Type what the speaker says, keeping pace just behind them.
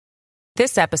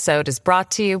This episode is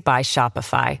brought to you by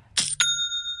Shopify.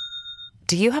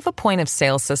 Do you have a point of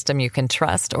sale system you can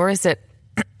trust, or is it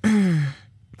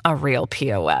a real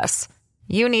POS?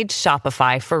 You need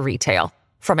Shopify for retail.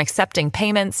 From accepting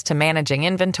payments to managing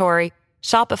inventory,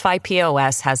 Shopify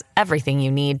POS has everything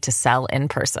you need to sell in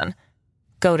person.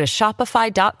 Go to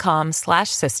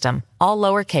shopify.com/system, all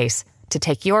lowercase, to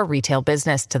take your retail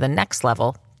business to the next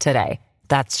level today.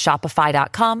 That's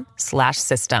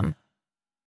shopify.com/system.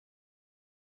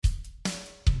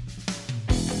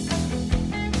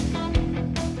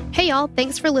 Hey y'all,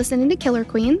 thanks for listening to Killer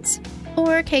Queens.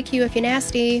 Or KQ if you're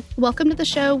nasty. Welcome to the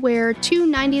show where two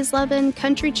 90s loving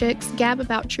country chicks gab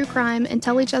about true crime and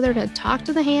tell each other to talk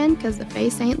to the hand because the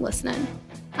face ain't listening.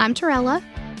 I'm Torella.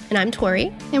 And I'm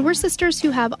Tori. And we're sisters who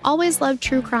have always loved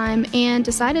true crime and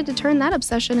decided to turn that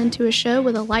obsession into a show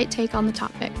with a light take on the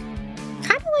topic.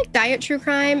 Kind of like diet true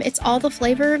crime, it's all the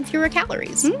flavor and fewer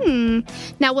calories.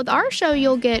 Now with our show,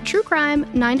 you'll get true crime,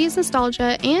 90s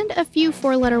nostalgia, and a few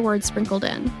four-letter words sprinkled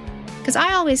in. Because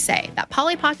I always say that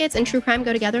Polly Pockets and true crime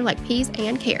go together like peas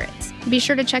and carrots. Be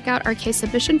sure to check out our case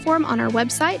submission form on our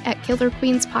website at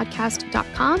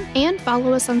killerqueenspodcast.com and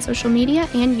follow us on social media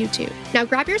and YouTube. Now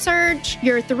grab your Surge,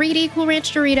 your 3D Cool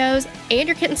Ranch Doritos, and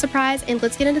your kitten surprise, and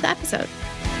let's get into the episode.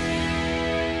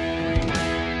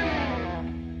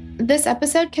 This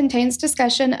episode contains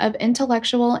discussion of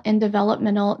intellectual and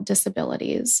developmental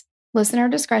disabilities. Listener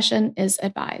discretion is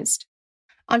advised.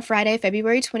 On Friday,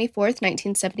 February 24th,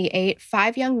 1978,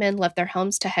 5 young men left their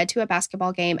homes to head to a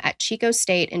basketball game at Chico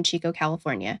State in Chico,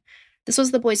 California. This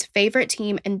was the boys' favorite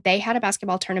team, and they had a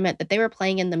basketball tournament that they were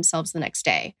playing in themselves the next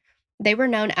day. They were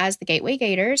known as the Gateway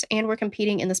Gators and were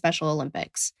competing in the Special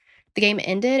Olympics. The game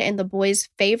ended, and the boys'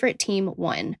 favorite team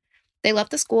won. They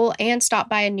left the school and stopped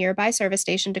by a nearby service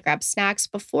station to grab snacks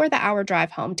before the hour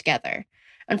drive home together.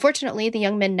 Unfortunately, the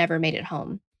young men never made it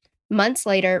home. Months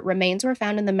later, remains were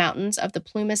found in the mountains of the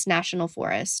Plumas National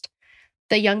Forest.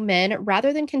 The young men,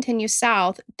 rather than continue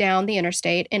south down the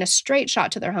interstate in a straight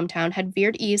shot to their hometown, had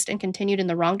veered east and continued in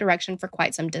the wrong direction for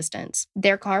quite some distance.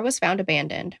 Their car was found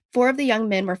abandoned. 4 of the young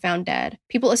men were found dead.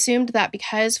 People assumed that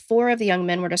because 4 of the young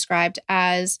men were described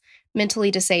as mentally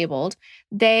disabled,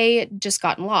 they just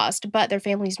gotten lost, but their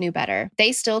families knew better.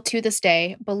 They still, to this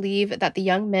day, believe that the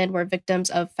young men were victims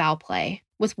of foul play.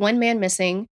 With 1 man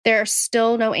missing, there are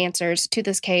still no answers to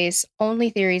this case,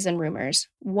 only theories and rumors.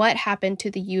 What happened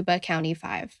to the Yuba County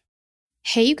 5?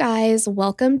 Hey, you guys,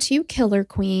 welcome to Killer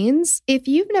Queens. If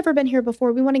you've never been here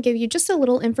before, we want to give you just a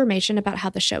little information about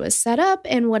how the show is set up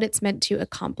and what it's meant to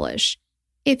accomplish.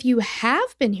 If you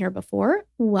have been here before,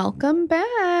 welcome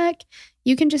back.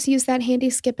 You can just use that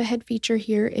handy skip ahead feature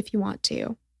here if you want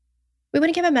to. We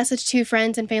want to give a message to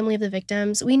friends and family of the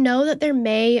victims. We know that there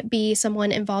may be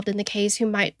someone involved in the case who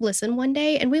might listen one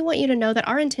day, and we want you to know that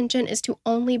our intention is to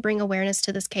only bring awareness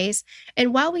to this case.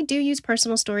 And while we do use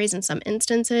personal stories in some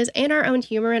instances and our own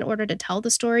humor in order to tell the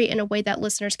story in a way that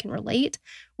listeners can relate,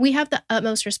 we have the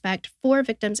utmost respect for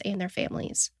victims and their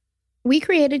families. We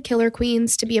created Killer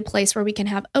Queens to be a place where we can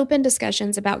have open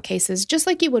discussions about cases just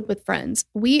like you would with friends.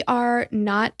 We are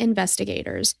not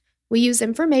investigators. We use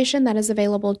information that is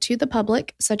available to the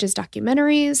public, such as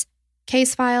documentaries,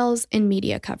 case files, and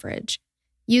media coverage.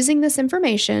 Using this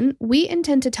information, we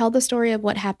intend to tell the story of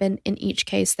what happened in each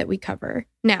case that we cover.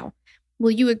 Now,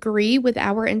 will you agree with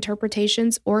our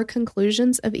interpretations or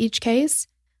conclusions of each case?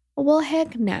 Well,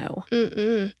 heck no.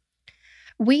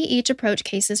 We each approach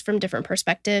cases from different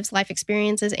perspectives, life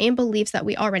experiences, and beliefs that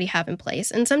we already have in place.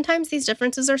 And sometimes these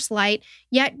differences are slight,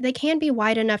 yet they can be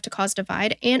wide enough to cause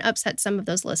divide and upset some of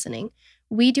those listening.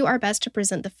 We do our best to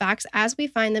present the facts as we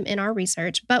find them in our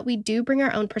research, but we do bring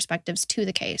our own perspectives to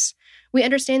the case. We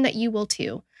understand that you will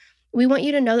too. We want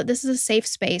you to know that this is a safe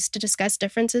space to discuss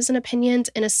differences and opinions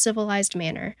in a civilized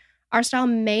manner. Our style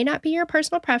may not be your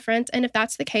personal preference, and if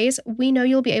that's the case, we know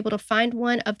you'll be able to find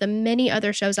one of the many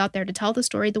other shows out there to tell the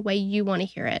story the way you want to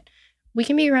hear it. We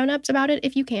can be grown-ups about it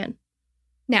if you can.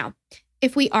 Now,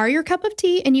 if we are your cup of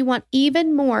tea and you want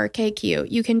even more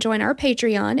KQ, you can join our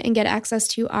Patreon and get access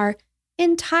to our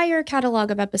entire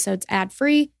catalog of episodes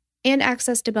ad-free and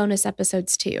access to bonus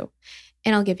episodes too.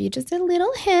 And I'll give you just a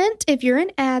little hint if you're an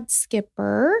ad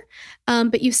skipper,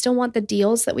 but you still want the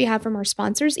deals that we have from our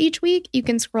sponsors each week, you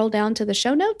can scroll down to the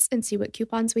show notes and see what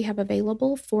coupons we have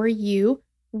available for you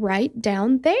right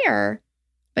down there.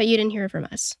 But you didn't hear it from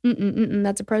us.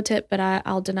 That's a pro tip, but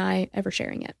I'll deny ever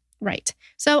sharing it. Right.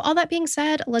 So all that being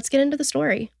said, let's get into the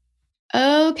story.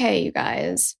 Okay, you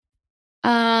guys.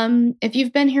 If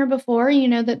you've been here before, you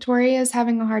know that Tori is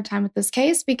having a hard time with this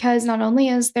case because not only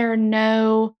is there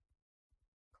no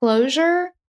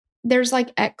closure, there's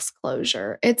like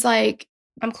exclosure. It's like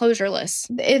I'm closureless.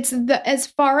 It's as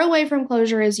far away from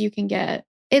closure as you can get.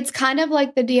 It's kind of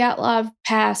like the Dyatlov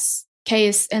Pass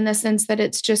case in the sense that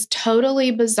it's just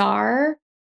totally bizarre.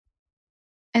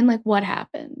 And like, what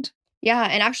happened? Yeah.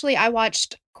 And actually, I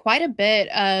watched quite a bit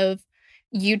of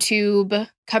YouTube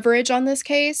coverage on this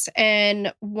case.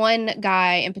 And one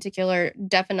guy in particular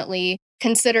definitely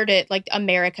considered it like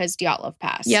America's Dyatlov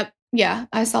Pass. Yep. Yeah,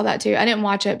 I saw that too. I didn't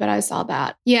watch it, but I saw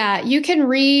that. Yeah, you can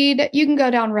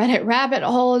go down Reddit rabbit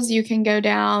holes. You can go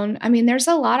down, I mean, there's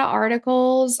a lot of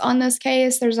articles on this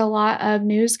case. There's a lot of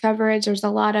news coverage. There's a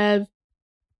lot of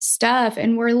stuff.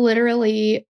 And we're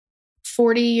literally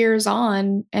 40 years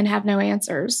on and have no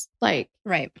answers. Like,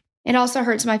 right. It also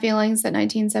hurts my feelings that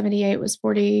 1978 was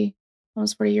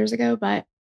almost 40 years ago, but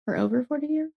for over 40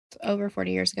 years? Over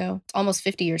 40 years ago. Almost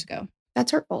 50 years ago.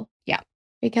 That's hurtful. Yeah.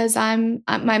 Because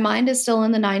my mind is still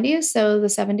in the 90s, so the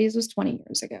 70s was 20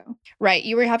 years ago. Right.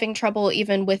 You were having trouble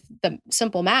even with the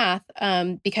simple math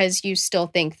because you still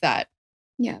think that.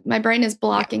 Yeah, my brain is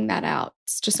blocking that out.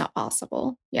 It's just not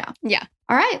possible. Yeah. Yeah.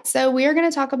 All right, so we are going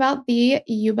to talk about the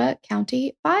Yuba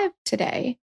County Five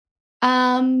today.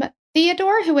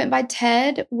 Theodore, who went by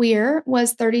Ted Weir,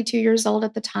 was 32 years old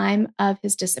at the time of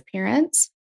his disappearance.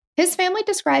 His family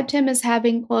described him as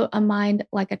having, quote, a mind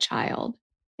like a child.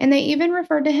 And they even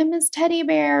referred to him as Teddy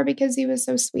Bear because he was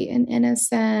so sweet and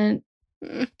innocent.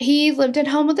 He lived at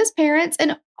home with his parents,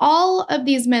 and all of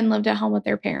these men lived at home with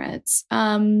their parents.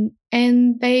 And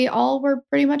they all were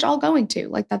pretty much all going to.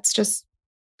 Like, that's just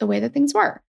the way that things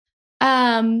were.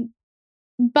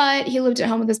 But he lived at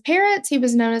home with his parents. He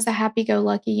was known as a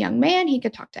happy-go-lucky young man. He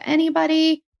could talk to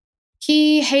anybody.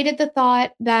 He hated the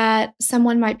thought that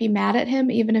someone might be mad at him,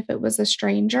 even if it was a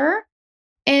stranger.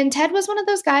 And Ted was one of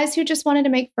those guys who just wanted to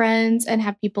make friends and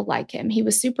have people like him. He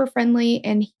was super friendly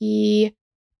and he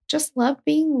just loved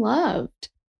being loved.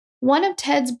 One of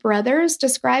Ted's brothers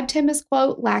described him as,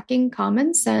 quote, lacking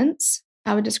common sense.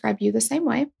 I would describe you the same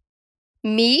way.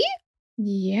 Me?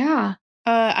 Yeah.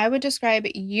 I would describe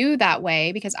you that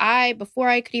way because before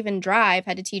I could even drive,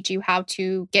 had to teach you how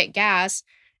to get gas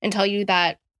and tell you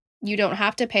that you don't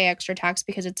have to pay extra tax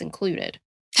because it's included.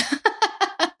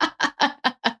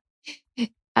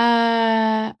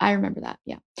 I remember that.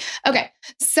 Yeah. Okay.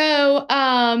 So,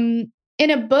 in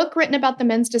a book written about the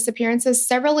men's disappearances,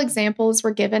 several examples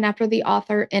were given after the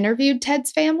author interviewed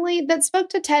Ted's family that spoke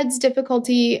to Ted's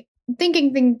difficulty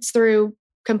thinking things through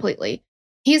completely.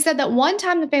 He said that one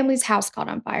time the family's house caught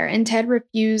on fire and Ted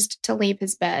refused to leave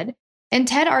his bed. And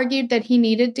Ted argued that he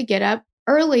needed to get up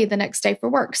early the next day for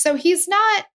work. So he's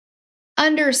not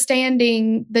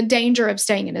understanding the danger of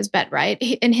staying in his bed, right?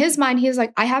 In his mind, he's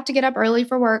like, I have to get up early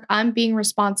for work. I'm being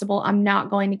responsible. I'm not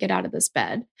going to get out of this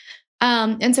bed.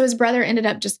 And so his brother ended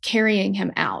up just carrying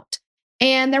him out.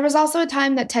 And there was also a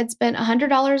time that Ted spent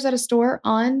 $100 at a store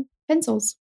on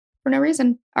pencils for no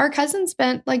reason. Our cousin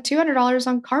spent like $200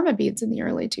 on karma beads in the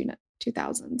early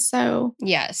 2000s. So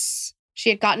yes, she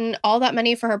had gotten all that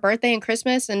money for her birthday and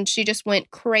Christmas, and she just went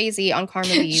crazy on karma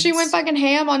beads. She went fucking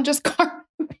ham on just karma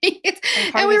beads.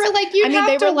 And we were like, you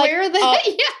have to wear that.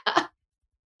 Yeah.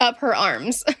 Up her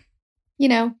arms. You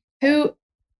know, who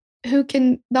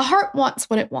can, the heart wants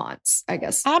what it wants, I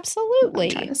guess. Absolutely.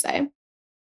 I'm trying to say.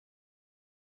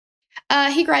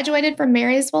 He graduated from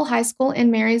Marysville High School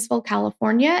in Marysville,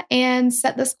 California, and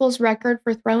set the school's record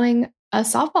for throwing a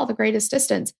softball the greatest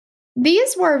distance.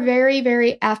 These were very,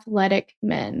 very athletic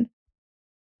men.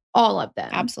 All of them.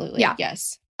 Absolutely. Yeah.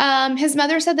 Yes. His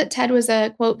mother said that Ted was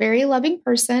a, quote, very loving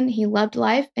person. He loved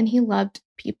life and he loved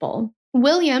people.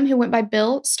 William, who went by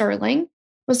Bill Sterling,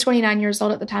 was 29 years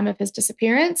old at the time of his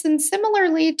disappearance. And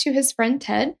similarly to his friend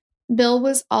Ted, Bill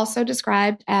was also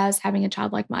described as having a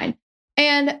childlike mind.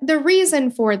 And the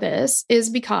reason for this is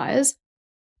because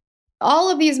all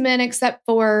of these men, except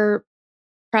for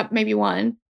maybe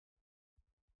one,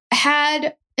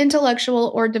 had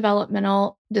intellectual or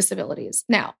developmental disabilities.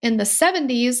 Now, in the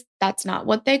 70s, that's not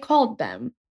what they called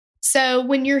them. So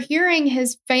when you're hearing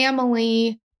his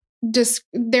family,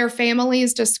 their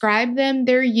families describe them,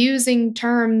 they're using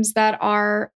terms that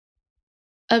are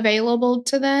available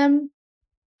to them.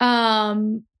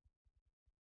 And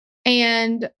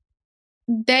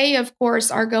they, of course,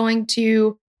 are going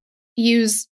to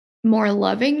use more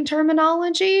loving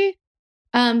terminology.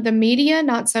 The media,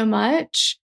 not so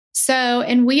much. So,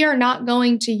 and we are not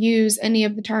going to use any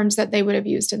of the terms that they would have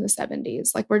used in the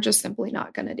 70s. Like, we're just simply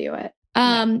not going to do it.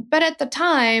 But at the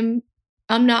time,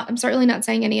 I'm certainly not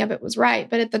saying any of it was right,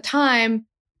 but at the time,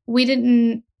 we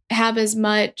didn't have as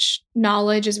much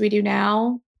knowledge as we do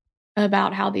now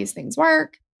about how these things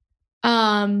work.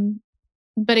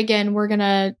 But again, we're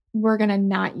gonna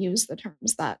not use the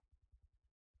terms that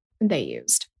they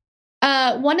used.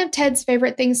 One of Ted's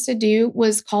favorite things to do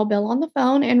was call Bill on the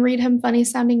phone and read him funny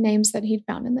sounding names that he'd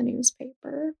found in the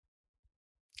newspaper.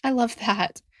 I love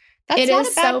that. That's It not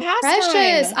is a bad so pastime.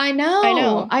 precious.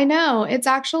 I know. It's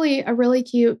actually a really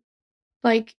cute,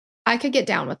 like, I could get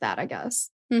down with that, I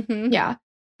guess. Mm-hmm. Yeah.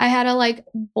 I had a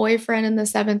boyfriend in the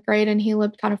 7th grade and he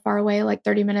lived kind of far away, like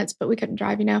 30 minutes, but we couldn't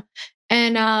drive,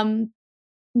 And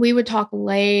we would talk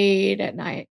late at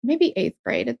night, maybe 8th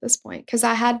grade at this point, because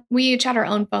we each had our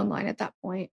own phone line at that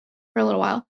point for a little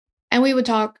while. And we would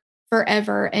talk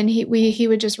forever. And he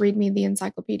would just read me the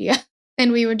encyclopedia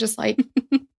and we would just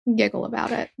giggle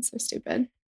about it. It's so stupid.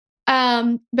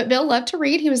 But Bill loved to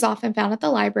read. He was often found at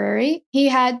the library. He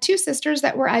had 2 sisters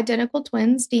that were identical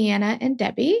twins, Deanna and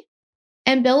Debbie.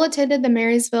 And Bill attended the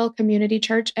Marysville Community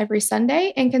Church every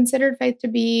Sunday and considered faith to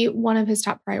be one of his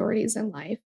top priorities in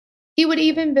life. He would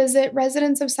even visit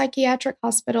residents of psychiatric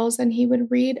hospitals and he would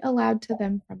read aloud to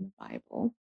them from the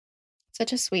Bible.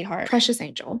 Such a sweetheart. Precious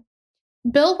angel.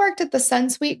 Bill worked at the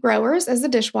Sunsweet Growers as a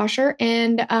dishwasher,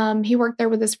 and he worked there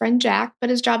with his friend Jack, but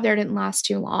his job there didn't last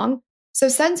too long. So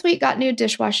Sunsweet got new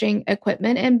dishwashing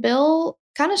equipment, and Bill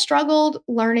kind of struggled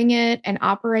learning it and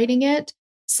operating it.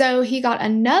 So he got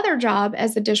another job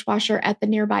as a dishwasher at the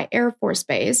nearby Air Force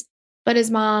Base, but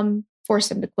his mom forced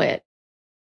him to quit.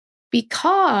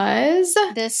 Because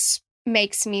this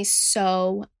makes me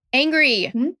so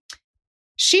angry.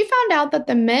 She found out that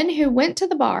the men who went to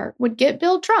the bar would get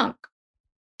Bill drunk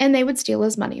and they would steal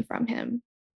his money from him.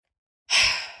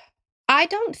 I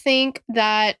don't think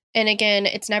that, and again,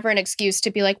 it's never an excuse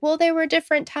to be like, well, they were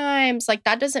different times. Like,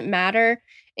 that doesn't matter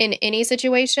in any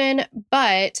situation.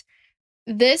 But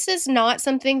this is not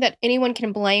something that anyone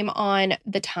can blame on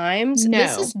the times. No.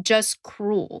 This is just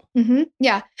cruel. Mm-hmm.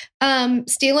 Yeah.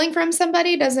 Stealing from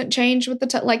somebody doesn't change with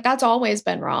the that's always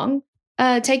been wrong.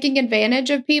 Taking advantage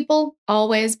of people,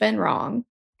 always been wrong.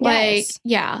 Yes.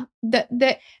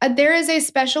 There is a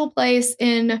special place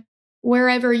in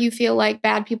wherever you feel like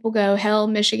bad people go, hell,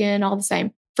 Michigan, all the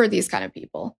same, for these kind of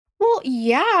people. Well,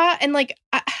 yeah. And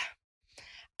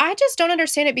I just don't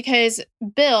understand it because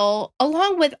Bill,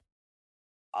 along with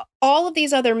all of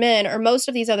these other men, or most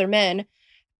of these other men,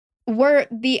 were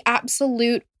the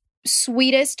absolute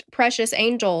sweetest, precious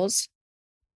angels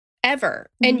ever.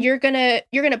 Mm-hmm. And you're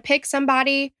gonna pick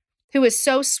somebody who is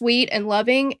so sweet and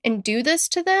loving and do this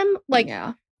to them,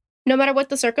 no matter what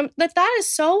the that is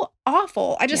so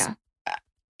awful.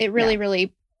 It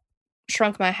really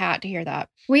shrunk my hat to hear that.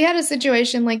 We had a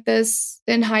situation like this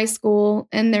in high school,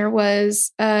 and there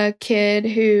was a kid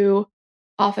who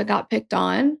often got picked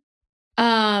on.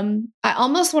 I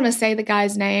almost want to say the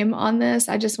guy's name on this.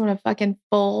 I just want to fucking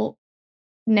full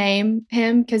name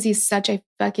him because he's such a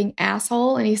fucking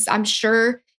asshole. And I'm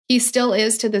sure he still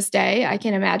is to this day. I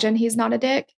can't imagine he's not a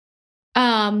dick.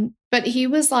 But he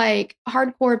was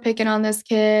hardcore picking on this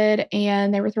kid,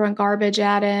 and they were throwing garbage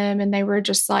at him, and they were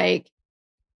just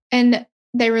and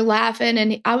they were laughing.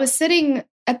 And I was sitting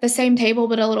at the same table,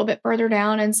 but a little bit further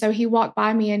down. And so he walked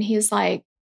by me and he's like,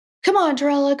 come on,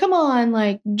 Torella, come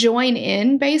on, join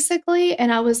in basically.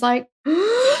 And I was like,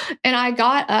 and I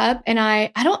got up and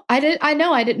I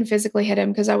know I didn't physically hit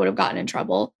him because I would have gotten in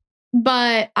trouble,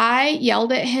 but I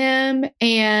yelled at him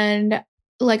and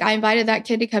I invited that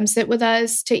kid to come sit with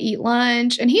us to eat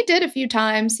lunch. And he did a few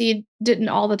times. He didn't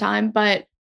all the time, but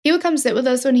he would come sit with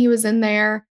us when he was in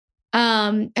there.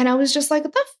 And I was just like,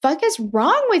 what the fuck is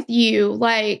wrong with you?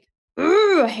 I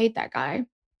hate that guy.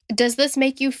 Does this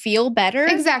make you feel better?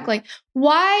 Exactly.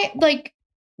 Why?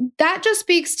 That just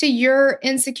speaks to your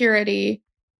insecurity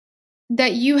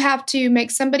that you have to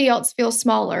make somebody else feel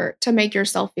smaller to make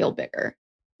yourself feel bigger.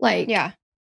 Yeah.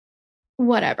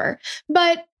 Whatever.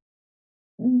 But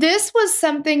this was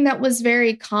something that was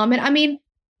very common. I mean,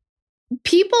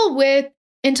 people with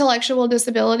intellectual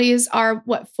disabilities are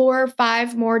 4 or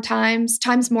 5 more times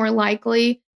more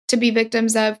likely to be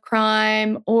victims of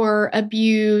crime or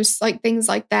abuse, things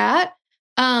like that.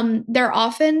 They're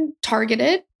often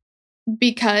targeted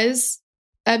because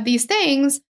of these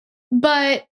things.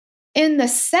 But in the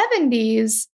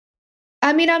 70s,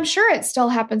 I mean, I'm sure it still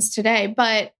happens today,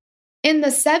 but in the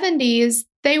 70s,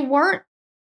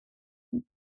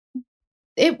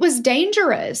 it was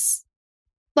dangerous.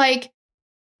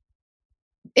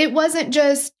 It wasn't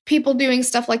just people doing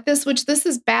stuff like this, which this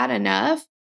is bad enough,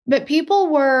 but people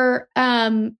were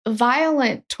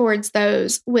violent towards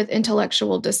those with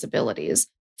intellectual disabilities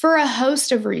for a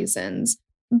host of reasons.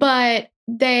 But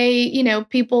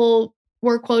people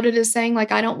were quoted as saying,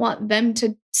 I don't want them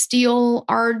to steal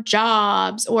our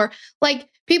jobs, or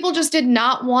people just did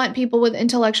not want people with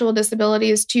intellectual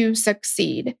disabilities to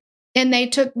succeed. And they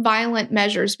took violent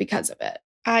measures because of it.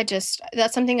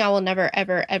 That's something I will never,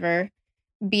 ever, ever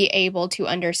be able to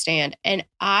understand. And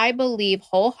I believe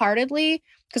wholeheartedly,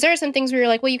 because there are some things where you're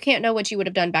like, well, you can't know what you would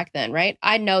have done back then, right?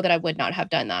 I know that I would not have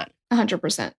done that.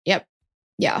 100%. Yep.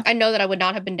 Yeah. I know that I would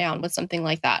not have been down with something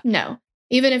like that. No,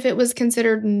 even if it was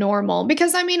considered normal.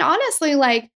 Because I mean, honestly,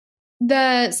 like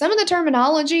some of the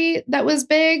terminology that was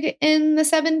big in the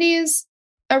 70s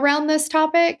around this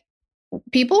topic,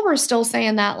 people were still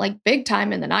saying that like big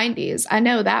time in the 90s. I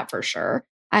know that for sure.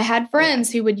 I had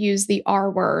friends who would use the R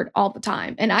word all the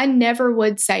time, and I never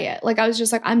would say it. Like, I was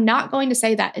just like, I'm not going to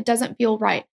say that. It doesn't feel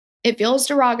right. It feels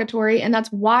derogatory, and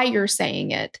that's why you're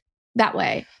saying it that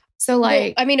way. So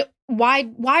like, well, I mean,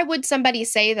 why would somebody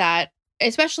say that,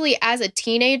 especially as a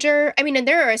teenager? I mean, and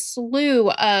there are a slew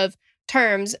of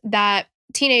terms that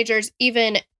teenagers,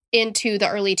 even into the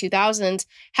early 2000s,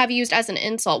 have used as an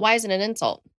insult. Why is it an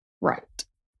insult? Right.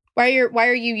 Why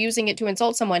are you using it to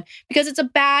insult someone? Because it's a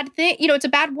bad thing. You know, it's a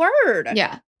bad word.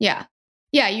 Yeah. Yeah.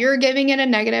 Yeah. You're giving it a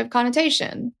negative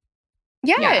connotation.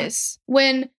 Yes. Yeah.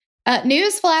 When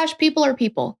newsflash, people are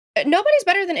people. Nobody's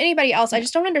better than anybody else. I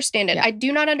just don't understand it. Yeah. I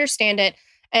do not understand it.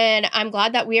 And I'm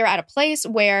glad that we are at a place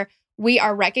where we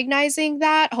are recognizing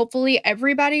that. Hopefully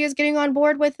everybody is getting on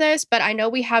board with this. But I know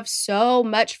we have so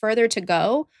much further to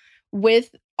go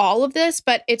with all of this.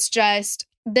 But it's just,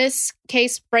 this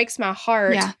case breaks my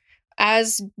heart. Yeah.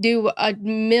 As do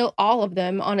all of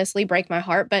them, honestly, break my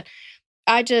heart. But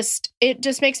it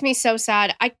just makes me so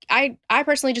sad. I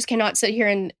personally just cannot sit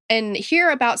here and hear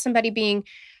about somebody being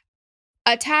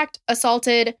attacked,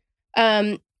 assaulted,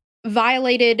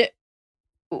 violated,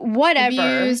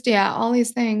 whatever. Abused, yeah, all these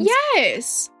things.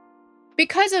 Yes.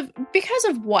 Because of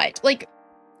what? Like,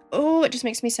 oh, it just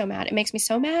makes me so mad. It makes me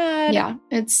so mad. Yeah,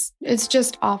 it's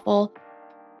just awful.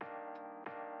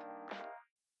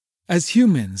 As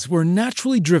humans, we're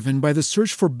naturally driven by the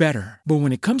search for better. But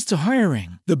when it comes to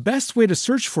hiring, the best way to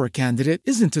search for a candidate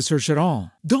isn't to search at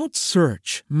all. Don't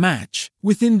search, match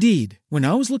with Indeed. When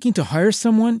I was looking to hire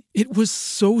someone, it was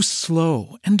so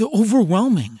slow and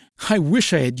overwhelming. I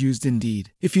wish I had used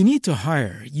Indeed. If you need to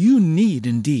hire, you need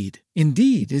Indeed.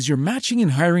 Indeed is your matching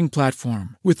and hiring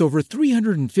platform with over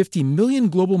 350 million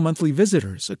global monthly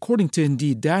visitors, according to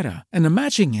Indeed data, and a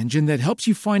matching engine that helps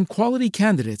you find quality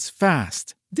candidates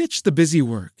fast. Ditch the busy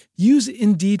work. Use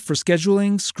Indeed for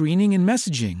scheduling, screening, and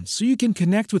messaging so you can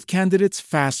connect with candidates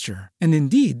faster. And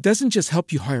Indeed doesn't just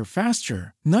help you hire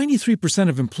faster. 93%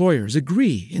 of employers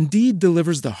agree Indeed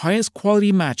delivers the highest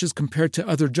quality matches compared to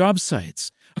other job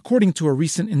sites, according to a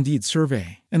recent Indeed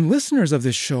survey. And listeners of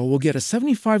this show will get a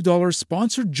 $75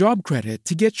 sponsored job credit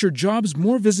to get your jobs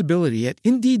more visibility at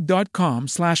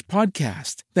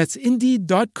Indeed.com/podcast. That's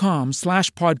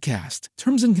Indeed.com/podcast.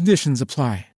 Terms and conditions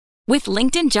apply. With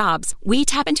LinkedIn Jobs, we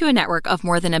tap into a network of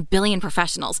more than 1 billion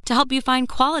professionals to help you find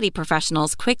quality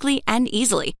professionals quickly and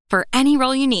easily for any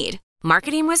role you need.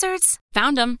 Marketing wizards?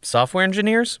 Found them. Software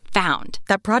engineers? Found.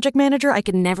 That project manager I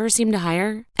could never seem to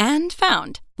hire? And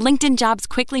found. LinkedIn Jobs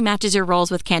quickly matches your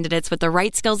roles with candidates with the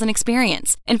right skills and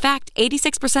experience. In fact,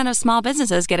 86% of small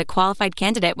businesses get a qualified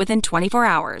candidate within 24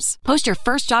 hours. Post your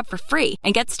first job for free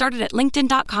and get started at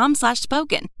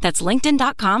linkedin.com/spoken. That's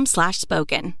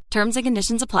linkedin.com/spoken. Terms and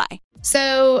conditions apply.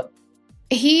 So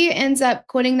he ends up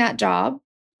quitting that job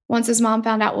once his mom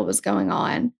found out what was going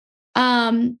on.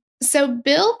 So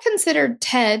Bill considered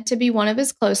Ted to be one of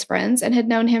his close friends and had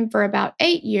known him for about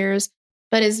 8 years,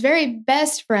 but his very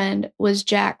best friend was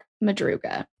Jack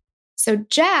Madruga. So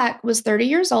Jack was 30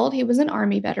 years old. He was an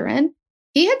Army veteran.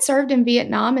 He had served in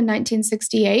Vietnam in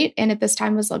 1968 and at this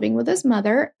time was living with his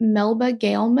mother, Melba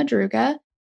Gale Madruga,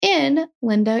 in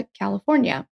Linda,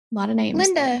 California. A lot of names.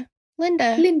 Linda. Look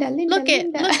Look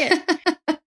it.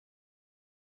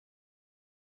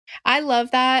 I love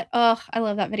that. Oh, I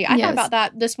love that video. I thought about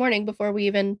that this morning before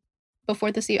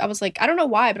this. I was like, I don't know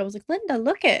why, but I was like, Linda,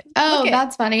 look it. Oh, look it.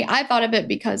 That's funny. I thought of it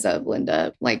because of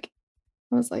Linda. Like,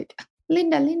 I was like,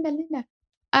 Linda.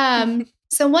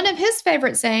 So one of his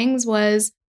favorite sayings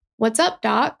was, "What's up,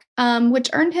 Doc?"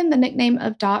 Which earned him the nickname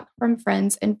of Doc from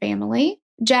friends and family.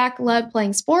 Jack loved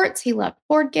playing sports. He loved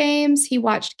board games. He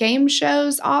watched game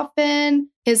shows often.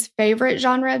 His favorite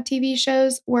genre of TV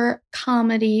shows were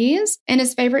comedies, and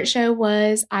his favorite show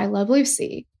was I Love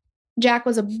Lucy. Jack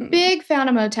was a big fan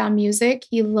of Motown music.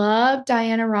 He loved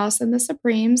Diana Ross and the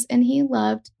Supremes, and he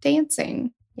loved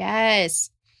dancing. Yes.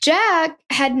 Jack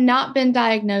had not been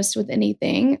diagnosed with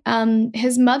anything.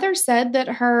 His mother said that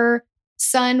her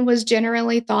son was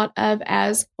generally thought of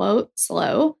as, quote,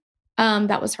 slow.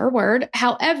 That was her word.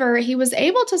 However, he was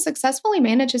able to successfully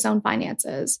manage his own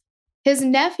finances. His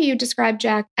nephew described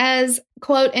Jack as,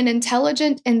 quote, an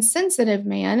intelligent and sensitive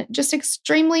man, just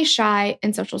extremely shy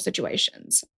in social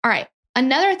situations. All right.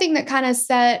 Another thing that kind of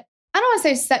I don't want to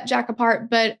say set Jack apart,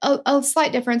 but a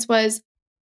slight difference was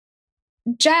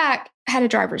Jack had a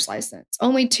driver's license.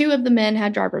 Only 2 of the men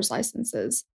had driver's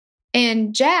licenses.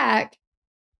 And Jack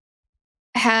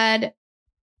had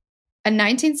a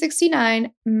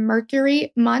 1969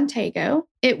 Mercury Montego.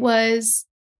 It was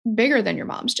bigger than your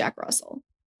mom's Jack Russell,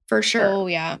 for sure. Oh,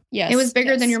 yeah. Yes. It was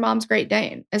bigger than your mom's Great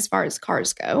Dane as far as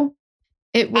cars go.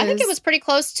 I think it was pretty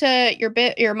close to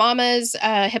your mama's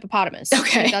hippopotamus.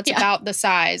 Okay. That's about the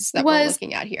size that we're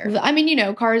looking at here. I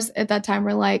mean, cars at that time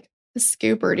were like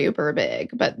super duper big,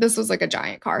 but this was like a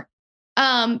giant car.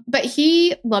 But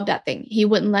he loved that thing. He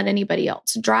wouldn't let anybody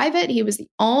else drive it. He was the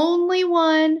only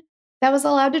one that was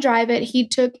allowed to drive it. He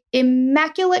took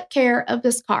immaculate care of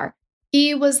this car.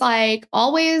 He was like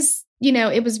always,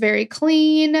 it was very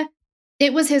clean.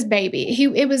 It was his baby.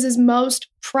 It was his most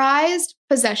prized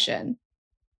possession.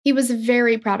 He was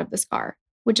very proud of this car,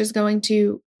 which is going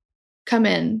to come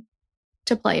in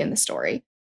to play in the story.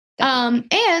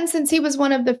 And since he was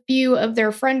one of the few of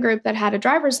their friend group that had a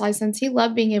driver's license, he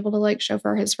loved being able to like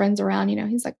chauffeur his friends around.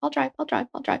 He's like, I'll drive.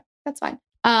 That's fine.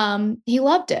 He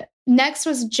loved it. Next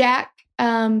was Jack,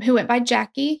 who went by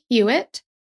Jackie Hewitt.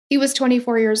 He was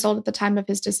 24 years old at the time of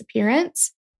his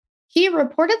disappearance. He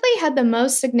reportedly had the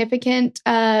most significant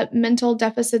mental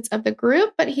deficits of the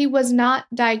group, but he was not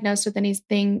diagnosed with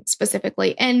anything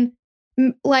specifically. And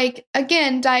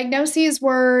again, diagnoses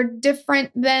were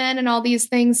different then and all these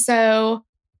things. So,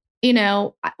 we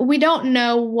don't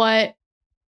know what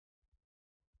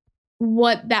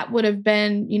that would have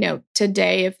been,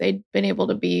 today if they'd been able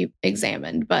to be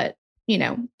examined. But,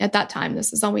 at that time,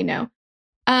 this is all we know.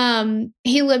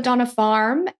 He lived on a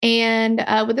farm and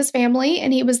with his family,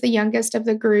 and he was the youngest of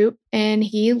the group, and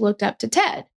he looked up to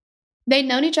Ted. They'd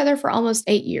known each other for almost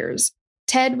 8 years.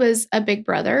 Ted was a big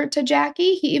brother to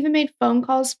Jackie. He even made phone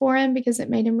calls for him because it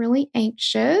made him really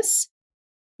anxious.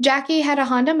 Jackie had a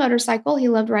Honda motorcycle. He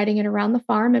loved riding it around the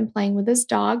farm and playing with his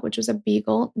dog, which was a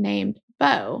beagle named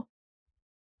Bo.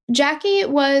 Jackie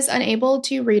was unable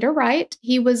to read or write.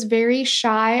 He was very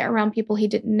shy around people he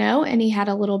didn't know, and he had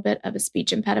a little bit of a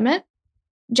speech impediment.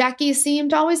 Jackie seemed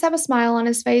to always have a smile on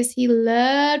his face. He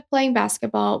loved playing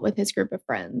basketball with his group of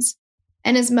friends,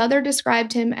 and his mother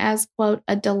described him as, quote,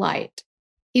 a delight.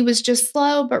 He was just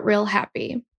slow, but real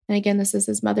happy. And again, this is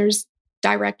his mother's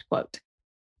direct quote.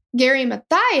 Gary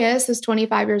Mathias is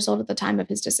 25 years old at the time of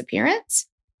his disappearance.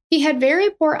 He had very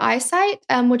poor eyesight,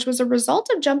 which was a result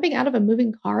of jumping out of a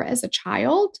moving car as a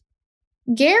child.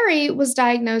 Gary was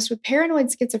diagnosed with paranoid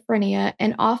schizophrenia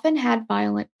and often had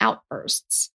violent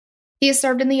outbursts. He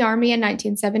served in the Army in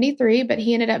 1973, but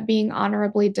he ended up being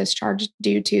honorably discharged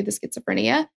due to the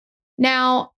schizophrenia.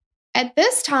 Now, at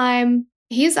this time,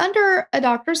 he's under a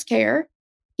doctor's care.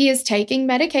 He is taking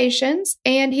medications,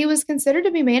 and he was considered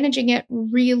to be managing it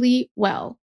really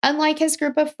well. Unlike his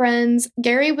group of friends,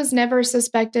 Gary was never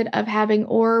suspected of having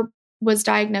or was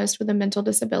diagnosed with a mental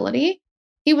disability.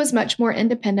 He was much more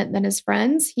independent than his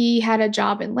friends. He had a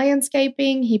job in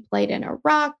landscaping. He played in a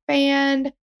rock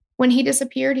band. When he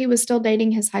disappeared, he was still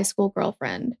dating his high school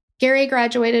girlfriend. Gary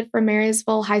graduated from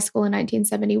Marysville High School in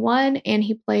 1971, and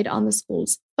he played on the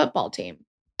school's football team.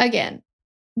 Again,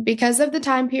 because of the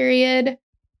time period,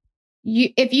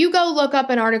 if you go look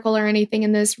up an article or anything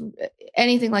in this,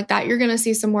 anything like that, you're going to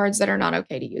see some words that are not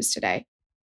okay to use today.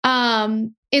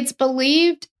 It's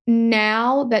believed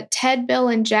now that Ted, Bill,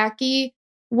 and Jackie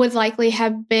would likely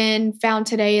have been found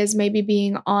today as maybe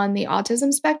being on the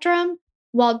autism spectrum,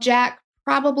 while Jack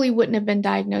probably wouldn't have been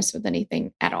diagnosed with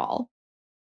anything at all.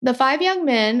 The 5 young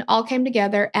men all came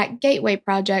together at Gateway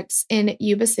Projects in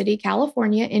Yuba City,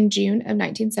 California in June of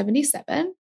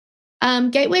 1977.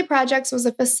 Gateway Projects was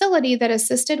a facility that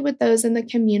assisted with those in the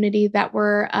community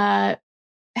that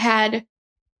had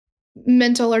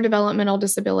mental or developmental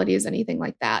disabilities, anything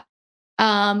like that,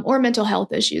 or mental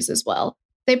health issues as well.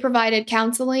 They provided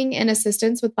counseling and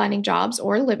assistance with finding jobs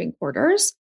or living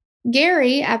quarters.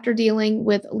 Gary, after dealing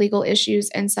with legal issues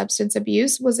and substance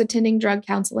abuse, was attending drug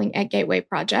counseling at Gateway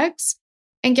Projects.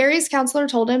 And Gary's counselor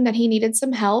told him that he needed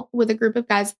some help with a group of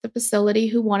guys at the facility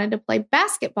who wanted to play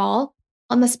basketball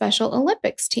on the Special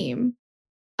Olympics team.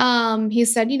 He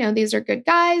said, these are good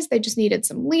guys. They just needed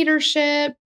some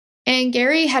leadership. And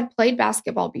Gary had played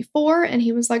basketball before, and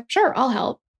he was like, sure, I'll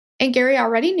help. And Gary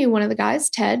already knew one of the guys,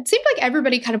 Ted. Seemed like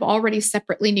everybody kind of already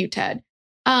separately knew Ted.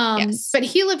 Yes. But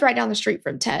he lived right down the street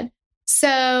from Ted.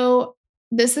 So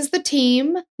this is the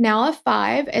team now of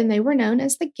 5, and they were known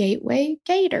as the Gateway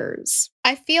Gators.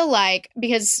 I feel like,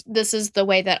 because this is the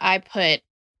way that I put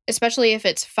especially if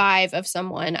it's 5 of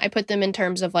someone, I put them in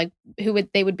terms of like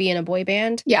they would be in a boy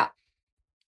band. Yeah.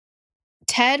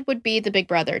 Ted would be the big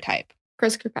brother type.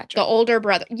 Chris Kirkpatrick. The older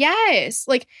brother. Yes.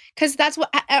 Like, because that's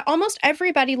what almost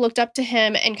everybody looked up to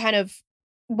him and kind of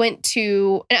went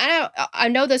to, and I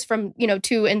know this from,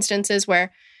 2 instances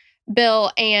where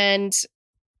Bill and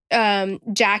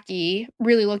Jackie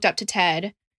really looked up to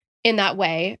Ted in that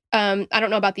way. I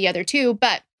don't know about the other 2,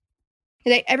 but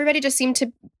everybody just seemed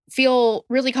to feel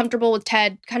really comfortable with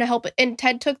Ted, kind of help it. And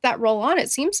Ted took that role on, it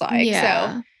seems like.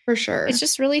 Yeah, so for sure. it's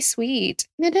just really sweet.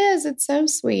 It is. It's so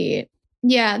sweet.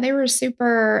 Yeah, they were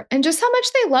super, and just how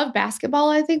much they love basketball,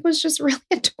 I think, was just really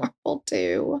adorable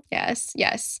too.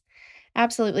 Yes,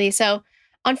 absolutely. So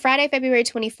on Friday, February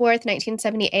 24th,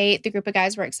 1978, the group of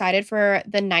guys were excited for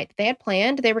the night that they had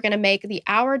planned. They were going to make the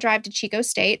hour drive to Chico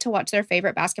State to watch their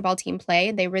favorite basketball team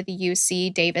play. They were the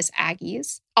UC Davis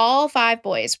Aggies. All 5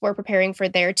 boys were preparing for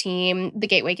their team, the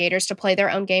Gateway Gators, to play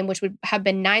their own game, which would have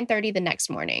been 9:30 the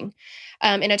next morning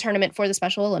in a tournament for the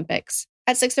Special Olympics.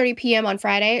 At 6:30 p.m. on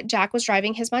Friday, Jack was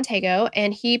driving his Montego,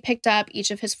 and he picked up each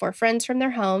of his 4 friends from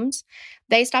their homes.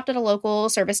 They stopped at a local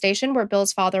service station where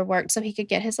Bill's father worked so he could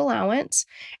get his allowance,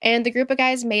 and the group of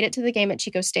guys made it to the game at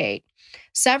Chico State.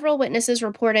 Several witnesses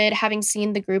reported having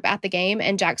seen the group at the game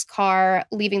and Jack's car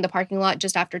leaving the parking lot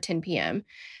just after 10 p.m.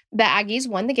 The Aggies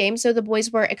won the game, so the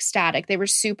boys were ecstatic. They were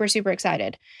super, super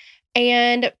excited.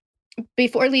 And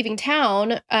before leaving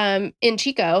town in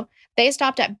Chico, they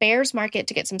stopped at Bears Market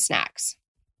to get some snacks.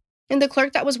 And the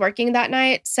clerk that was working that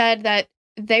night said that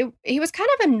he was kind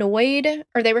of annoyed,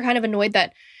 or they were kind of annoyed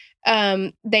that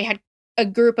they had a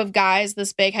group of guys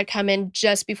this big had come in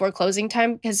just before closing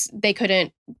time because they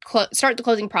couldn't start the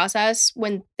closing process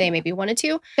when they maybe wanted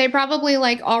to. They probably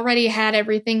already had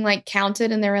everything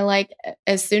counted, and they were like,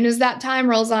 as soon as that time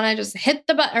rolls on, I just hit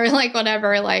the button or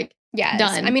whatever, yes.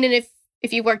 Done. I mean, and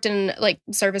if you worked in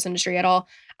service industry at all,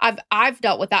 I've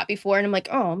dealt with that before, and I'm like,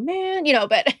 oh man,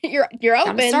 but you're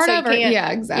open, start so over. You can't.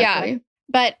 Yeah, exactly. Yeah.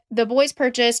 But the boys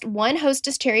purchased 1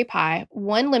 Hostess cherry pie,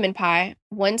 1 lemon pie,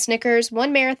 1 Snickers,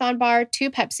 1 Marathon bar,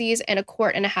 2 Pepsis, and 1.5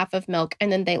 quarts of milk,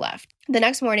 and then they left. The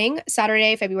next morning,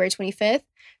 Saturday, February 25th,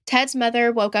 Ted's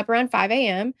mother woke up around 5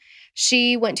 a.m.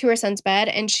 She went to her son's bed,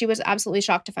 and she was absolutely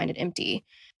shocked to find it empty.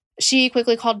 She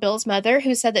quickly called Bill's mother,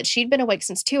 who said that she'd been awake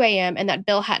since 2 a.m. and that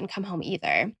Bill hadn't come home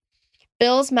either.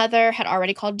 Bill's mother had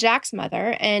already called Jack's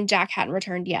mother, and Jack hadn't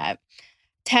returned yet.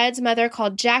 Ted's mother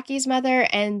called Jackie's mother,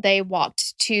 and they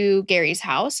walked to Gary's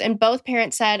house, and both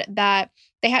parents said that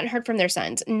they hadn't heard from their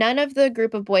sons. None of the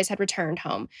group of boys had returned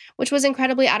home, which was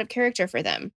incredibly out of character for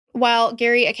them. While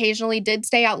Gary occasionally did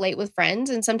stay out late with friends,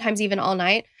 and sometimes even all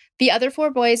night, the other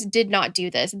 4 boys did not do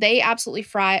this. They absolutely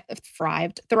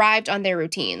thrived on their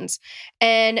routines,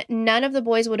 and none of the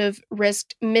boys would have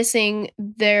risked missing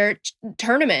their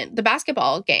tournament, the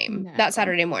basketball game, that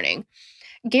Saturday morning.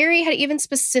 Gary had even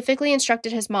specifically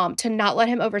instructed his mom to not let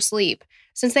him oversleep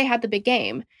since they had the big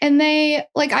game. And they,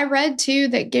 I read too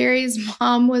that Gary's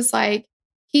mom was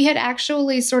he had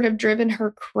actually sort of driven her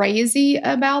crazy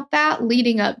about that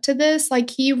leading up to this.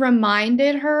 He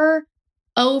reminded her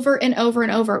over and over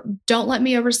and over, don't let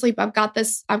me oversleep. I've got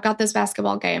this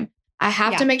basketball game. I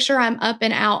have to make sure I'm up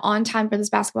and out on time for this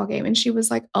basketball game. And she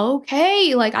was like,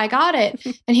 okay, I got it.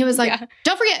 And he was like,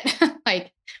 don't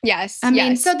forget. Yes. I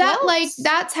mean, so that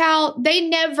that's how they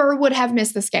never would have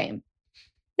missed this game.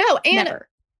 No. And, never.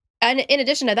 And in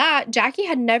addition to that, Jackie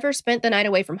had never spent the night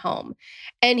away from home,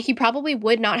 and he probably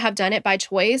would not have done it by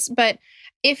choice. But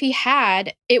if he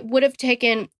had, it would have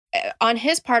taken on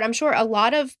his part, I'm sure, a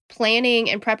lot of planning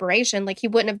and preparation. He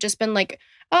wouldn't have just been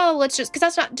oh, let's just,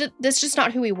 because that's just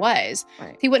not who he was.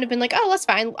 Right. He wouldn't have been oh, that's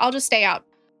fine. I'll just stay out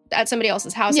at somebody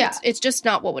else's house. Yeah. It's just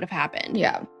not what would have happened.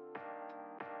 Yeah.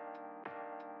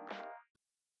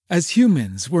 As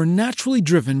humans, we're naturally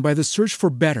driven by the search for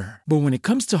better. But when it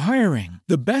comes to hiring,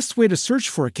 the best way to search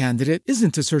for a candidate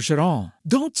isn't to search at all.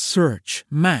 Don't search,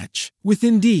 match with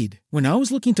Indeed. When I was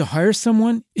looking to hire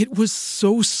someone, it was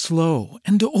so slow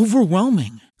and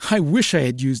overwhelming. I wish I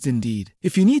had used Indeed.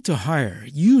 If you need to hire,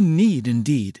 you need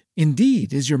Indeed.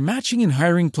 Indeed is your matching and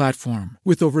hiring platform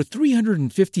with over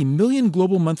 350 million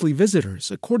global monthly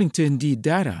visitors, according to Indeed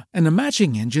data, and a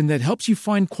matching engine that helps you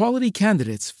find quality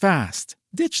candidates fast.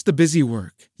 Ditch the busy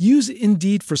work. Use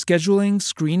Indeed for scheduling,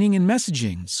 screening, and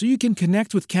messaging so you can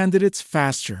connect with candidates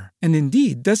faster. And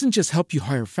Indeed doesn't just help you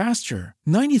hire faster.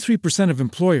 93% of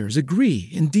employers agree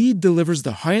Indeed delivers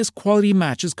the highest quality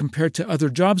matches compared to other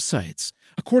job sites.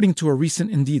 according to a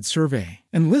recent Indeed survey.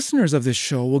 And listeners of this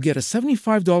show will get a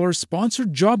 $75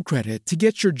 sponsored job credit to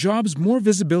get your jobs more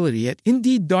visibility at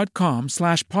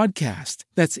Indeed.com/podcast.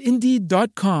 That's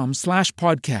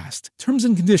Indeed.com/podcast. Terms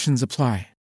and conditions apply.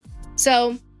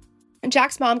 So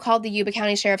Jack's mom called the Yuba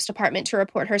County Sheriff's Department to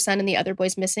report her son and the other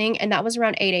boys missing, and that was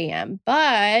around 8 a.m.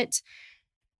 But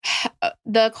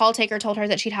the call taker told her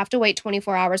that she'd have to wait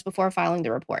 24 hours before filing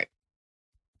the report.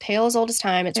 Tale as old as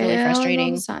time. It's really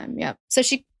frustrating. Yep. So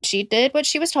she did what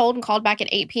she was told and called back at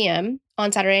 8 p.m.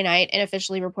 on Saturday night and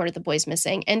officially reported the boys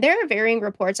missing. And there are varying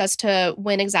reports as to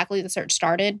when exactly the search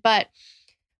started. But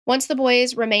once the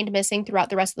boys remained missing throughout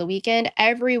the rest of the weekend,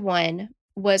 everyone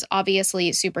was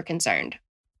obviously super concerned.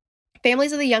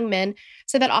 Families of the young men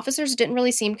said that officers didn't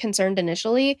really seem concerned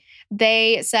initially.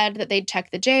 They said that they'd check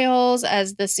the jails,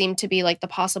 as this seemed to be like the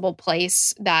possible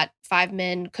place that 5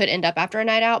 men could end up after a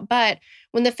night out. But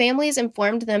when the families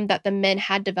informed them that the men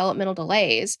had developmental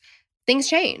delays, things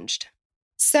changed.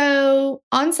 So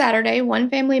on Saturday, one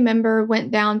family member went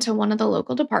down to one of the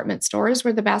local department stores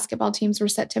where the basketball teams were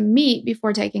set to meet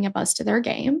before taking a bus to their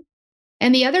game.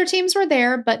 And the other teams were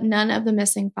there, but none of the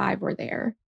missing 5 were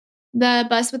there. The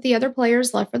bus with the other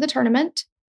players left for the tournament.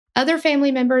 Other family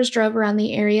members drove around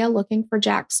the area looking for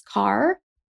Jack's car.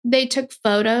 They took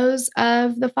photos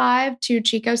of the 5 to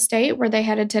Chico State, where they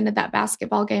had attended that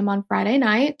basketball game on Friday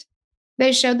night.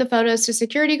 They showed the photos to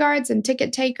security guards and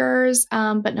ticket takers,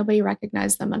 but nobody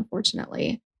recognized them,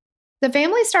 unfortunately. The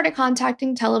family started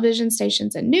contacting television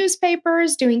stations and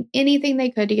newspapers, doing anything they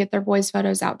could to get their boys'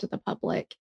 photos out to the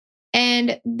public.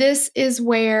 And this is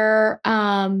where...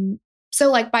 So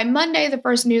like by Monday, the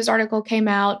first news article came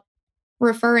out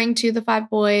referring to the 5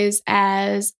 boys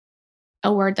as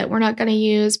a word that we're not going to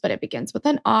use, but it begins with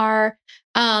an R.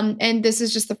 And this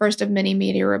is just the first of many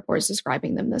media reports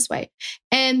describing them this way.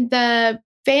 And the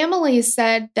family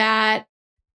said that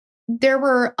there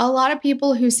were a lot of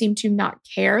people who seemed to not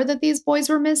care that these boys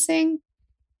were missing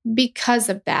because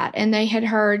of that. And they had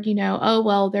heard, oh,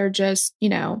 well, they're just,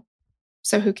 so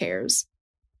who cares?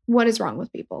 What is wrong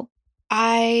with people?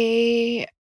 And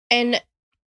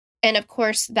of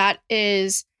course, that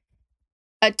is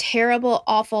a terrible,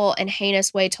 awful, and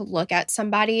heinous way to look at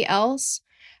somebody else.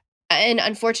 And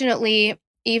unfortunately,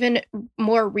 even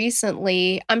more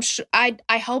recently,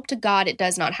 I hope to God it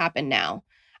does not happen now.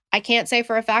 I can't say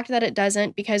for a fact that it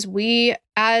doesn't, because we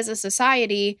as a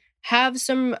society have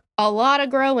a lot of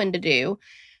growing to do,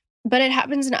 but it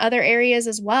happens in other areas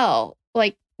as well,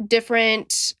 like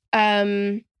different,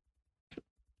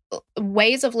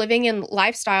 ways of living and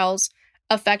lifestyles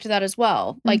affect that as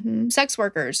well. Like sex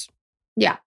workers.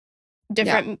 Yeah.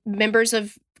 Different members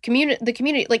of the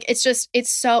community. Like it's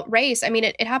so race. I mean,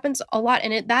 it happens a lot.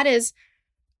 And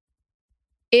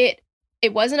it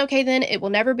wasn't okay then. It will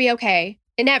never be okay.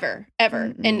 It never, ever.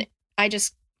 Mm-mm. And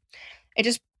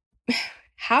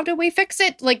how do we fix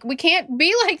it? Like, we can't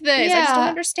be like this. Yeah. I just don't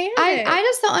understand it. I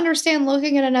just don't understand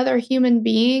looking at another human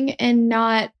being and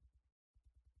not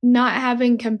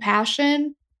having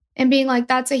compassion and being like,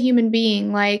 that's a human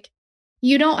being. Like,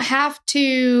 you don't have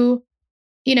to,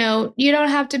 you don't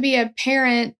have to be a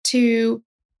parent to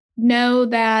know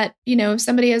that, if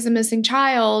somebody has a missing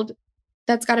child,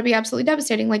 that's got to be absolutely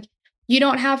devastating. Like, you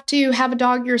don't have to have a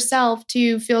dog yourself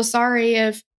to feel sorry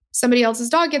if somebody else's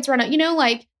dog gets run out,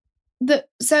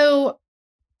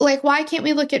 why can't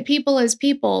we look at people as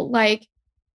people? Like,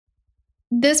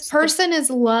 this person is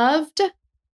loved.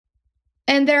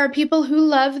 And there are people who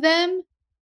love them,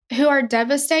 who are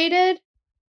devastated.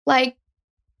 Like,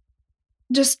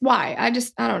 just why? I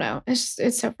don't know.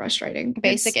 It's so frustrating.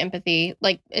 Basic empathy.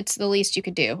 Like, it's the least you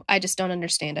could do. I just don't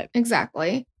understand it.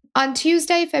 Exactly. On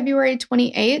Tuesday, February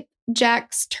 28th,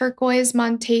 Jack's turquoise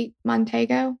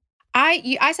Montego.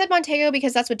 I said Montego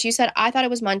because that's what you said. I thought it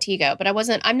was Montego, but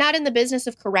I'm not in the business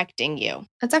of correcting you.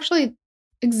 That's actually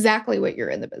exactly what you're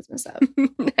in the business of.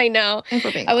 I know. If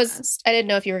we're being honest. I didn't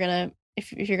know if you were going to,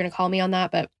 if you're going to call me on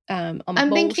that, but I'm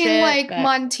thinking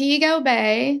Montego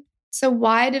Bay. So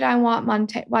why did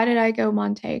I go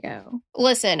Montego?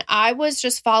 Listen, I was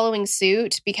just following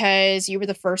suit because you were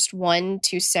the first one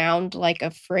to sound like a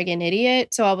friggin'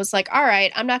 idiot. So I was like, all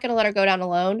right, I'm not going to let her go down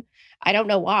alone. I don't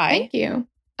know why. Thank you.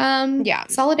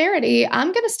 Solidarity.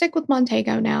 I'm going to stick with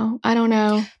Montego now. I don't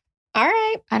know. All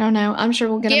right. I don't know. I'm sure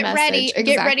we'll get a message.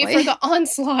 Get ready for the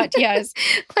onslaught. Yes.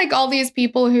 Like all these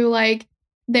people who like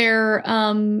their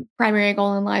primary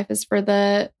goal in life is for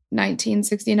the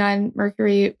 1969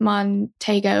 Mercury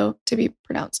Montego to be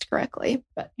pronounced correctly.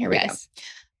 But here we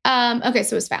go. Okay,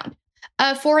 so it was found.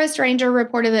 A forest ranger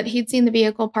reported that he'd seen the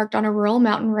vehicle parked on a rural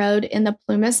mountain road in the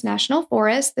Plumas National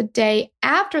Forest the day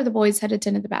after the boys had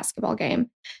attended the basketball game.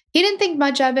 He didn't think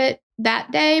much of it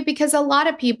that day because a lot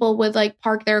of people would like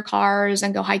park their cars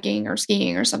and go hiking or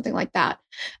skiing or something like that.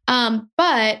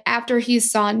 But after he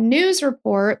saw news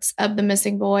reports of the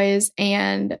missing boys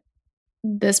and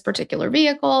this particular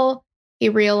vehicle, he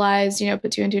realized,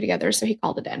 put two and two together. So he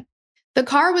called it in. The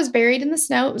car was buried in the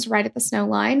snow. It was right at the snow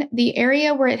line. The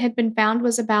area where it had been found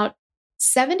was about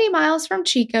 70 miles from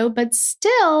Chico, but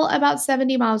still about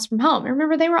 70 miles from home. And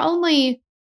remember, they were only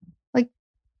like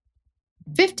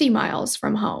 50 miles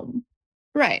from home.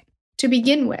 Right. To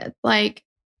begin with. Like,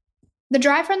 the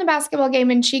drive from the basketball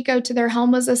game in Chico to their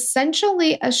home was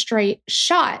essentially a straight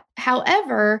shot.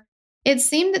 However, it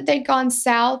seemed that they'd gone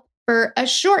south for a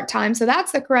short time. So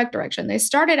that's the correct direction. They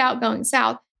started out going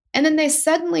south. And then they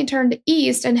suddenly turned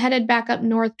east and headed back up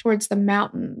north towards the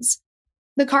mountains.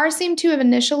 The car seemed to have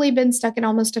initially been stuck in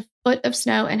almost a foot of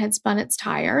snow and had spun its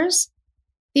tires.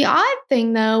 The odd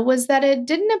thing, though, was that it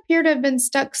didn't appear to have been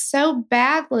stuck so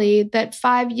badly that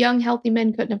 5 young, healthy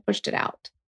men couldn't have pushed it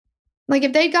out. Like,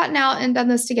 if they'd gotten out and done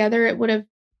this together, it would have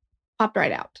popped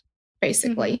right out,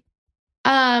 basically.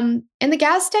 Mm-hmm. And the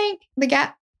gas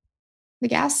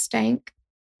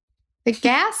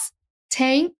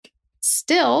tank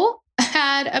still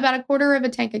had about a quarter of a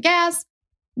tank of gas.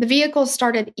 The vehicle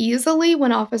started easily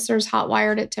when officers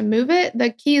hotwired it to move it. The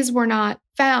keys were not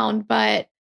found, but,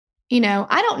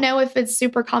 I don't know if it's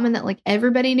super common that, like,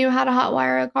 everybody knew how to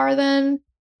hotwire a car then.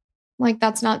 Like,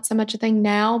 that's not so much a thing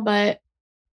now, but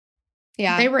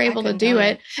yeah, they were able to do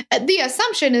it. The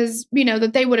assumption is,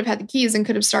 that they would have had the keys and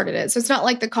could have started it. So it's not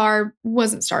like the car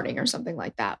wasn't starting or something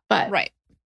like that. But right.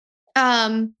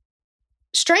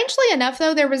 Strangely enough,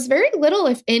 though, there was very little,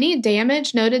 if any,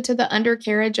 damage noted to the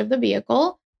undercarriage of the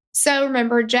vehicle. So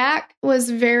remember, Jack was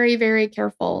very, very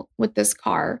careful with this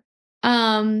car.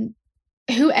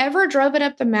 Whoever drove it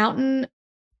up the mountain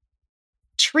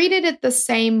treated it the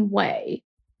same way.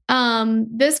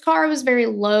 This car was very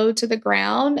low to the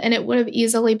ground, and it would have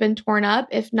easily been torn up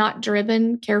if not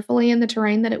driven carefully in the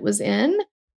terrain that it was in.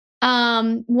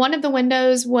 One of the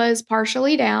windows was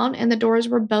partially down, and the doors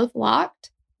were both locked.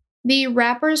 The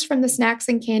wrappers from the snacks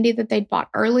and candy that they'd bought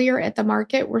earlier at the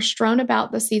market were strewn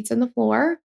about the seats and the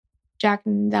floor. Jack,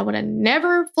 that would have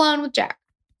never flown with Jack.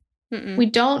 Mm-mm. We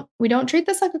don't treat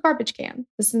this like a garbage can.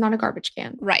 This is not a garbage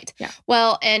can. Right. Yeah.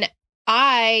 Well, and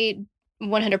I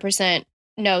 100%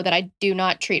 know that I do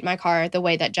not treat my car the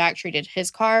way that Jack treated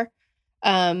his car,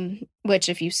 which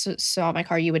if you saw my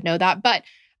car, you would know that. But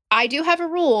I do have a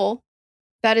rule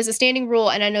that is a standing rule,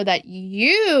 and I know that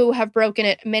you have broken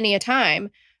it many a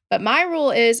time. But my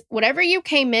rule is whatever you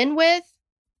came in with,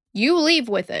 you leave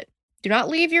with it. Do not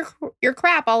leave your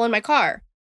crap all in my car.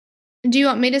 Do you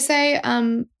want me to say,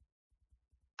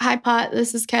 hi, Pot,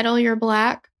 this is Kettle, you're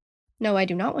black? No, I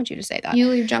do not want you to say that. You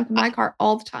leave junk in my car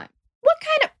all the time. What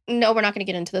kind of... No, we're not going to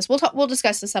get into this. We'll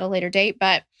discuss this at a later date,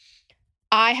 but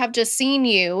I have just seen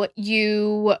you.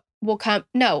 You will come...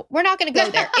 No, we're not going to go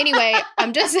there. Anyway,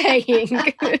 I'm just saying...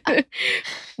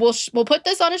 We'll put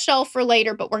this on a shelf for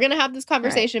later, but we're going to have this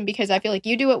conversation because I feel like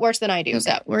you do it worse than I do. Okay.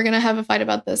 So we're going to have a fight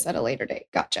about this at a later date.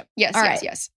 Gotcha. Yes, All yes, right.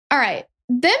 yes. All right.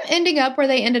 Them ending up where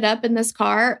they ended up in this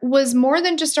car was more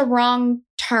than just a wrong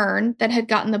turn that had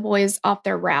gotten the boys off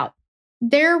their route.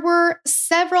 There were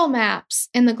several maps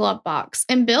in the glove box,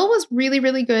 and Bill was really,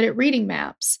 really good at reading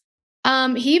maps.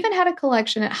 He even had a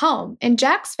collection at home, and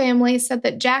Jack's family said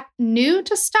that Jack knew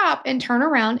to stop and turn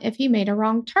around if he made a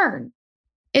wrong turn.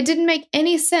 It didn't make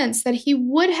any sense that he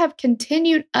would have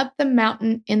continued up the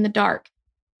mountain in the dark.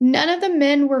 None of the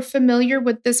men were familiar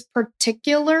with this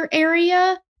particular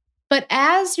area, but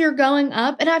as you're going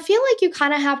up, and I feel like you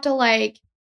kind of have to like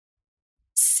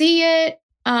see it,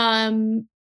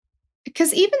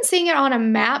 because even seeing it on a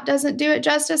map doesn't do it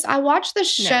justice. I watched the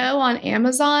show on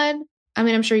Amazon. I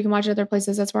mean, I'm sure you can watch it other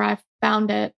places. That's where I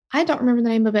found it. I don't remember the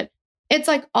name of it. It's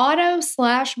like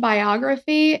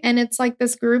auto/biography. And it's like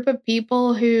this group of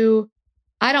people who,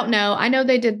 I don't know. I know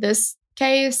they did this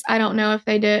case. I don't know if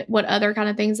they did what other kind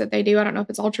of things that they do. I don't know if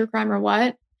it's all true crime or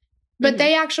what. But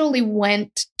they actually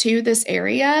went to this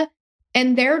area,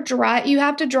 and you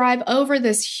have to drive over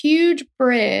this huge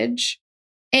bridge.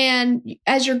 And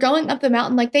as you're going up the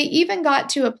mountain, like they even got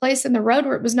to a place in the road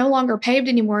where it was no longer paved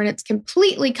anymore and it's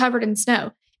completely covered in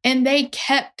snow. And they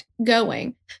kept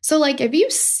going. So like, if you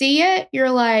see it,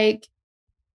 you're like,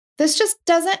 this just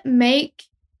doesn't make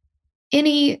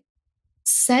any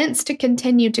sense to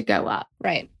continue to go up.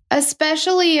 Right.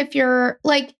 Especially if you're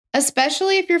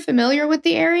familiar with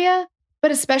the area.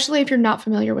 but especially if you're not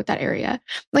familiar with that area.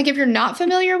 Like if you're not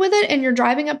familiar with it and you're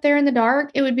driving up there in the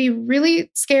dark, it would be really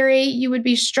scary. You would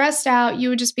be stressed out. You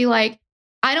would just be like,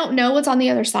 I don't know what's on the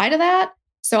other side of that.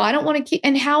 So I don't want to keep,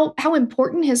 and how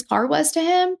important his car was to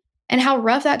him and how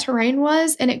rough that terrain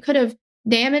was. And it could have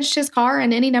damaged his car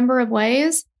in any number of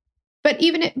ways. But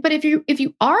if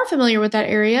you are familiar with that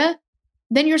area,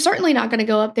 then you're certainly not going to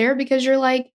go up there because you're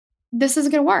like, this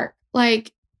isn't going to work.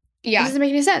 Like, this doesn't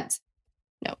make any sense.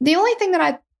 No. The only thing that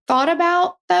I thought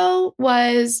about though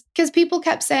was because people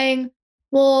kept saying,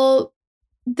 well,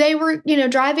 they were,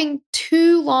 driving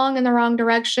too long in the wrong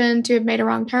direction to have made a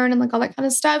wrong turn and like all that kind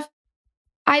of stuff.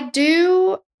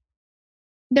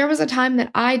 There was a time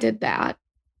that I did that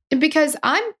because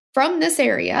I'm from this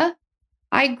area.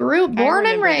 I born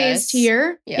and raised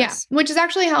here. Yes. Yeah, which is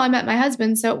actually how I met my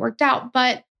husband. So it worked out.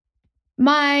 But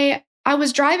I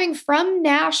was driving from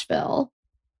Nashville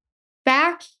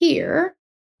back here.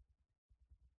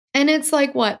 And it's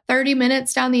like, 30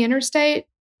 minutes down the interstate?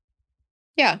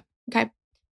 Yeah. Okay.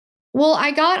 Well,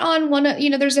 I got on one of,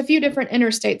 there's a few different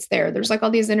interstates there. There's like all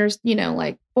these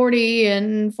like 40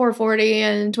 and 440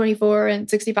 and 24 and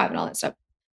 65 and all that stuff.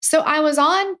 So I was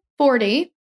on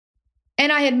 40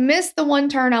 and I had missed the one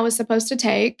turn I was supposed to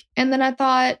take. And then I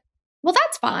thought, well,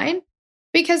 that's fine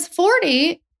because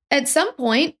 40 at some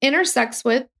point intersects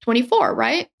with 24,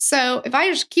 right? So if I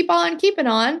just keep on keeping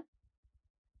on,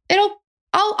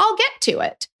 I'll get to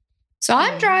it. So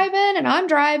I'm driving and I'm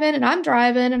driving and I'm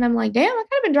driving and I'm like, damn, I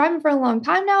could have been driving for a long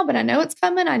time now, but I know it's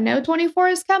coming. I know 24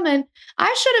 is coming.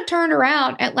 I should have turned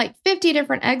around at like 50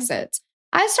 different exits.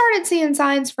 I started seeing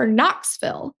signs for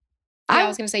Knoxville. I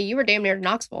was going to say, you were damn near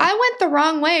Knoxville. I went the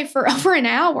wrong way for over an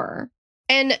hour.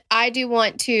 And I do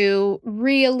want to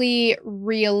really,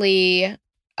 really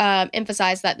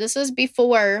emphasize that this is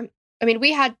before,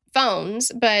 we had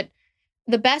phones, but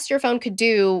the best your phone could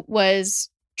do was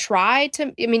try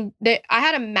to, I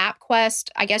had a MapQuest,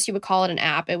 I guess you would call it an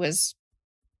app. It was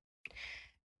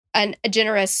a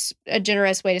generous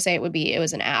way to say it would be, it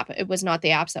was an app. It was not the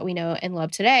apps that we know and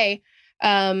love today.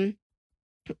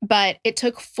 But it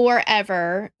took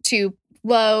forever to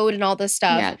load and all this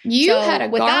stuff. Yeah, you had a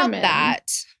Garmin. Without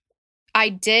that, I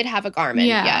did have a Garmin,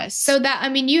 yes. So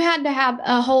that, you had to have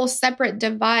a whole separate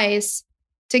device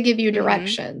to give you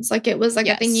directions. Like it was like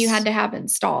a thing you had to have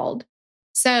installed.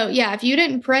 So yeah, if you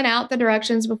didn't print out the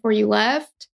directions before you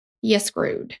left, you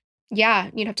screwed. Yeah,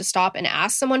 you'd have to stop and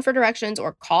ask someone for directions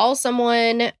or call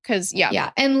someone because,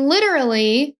 Yeah, and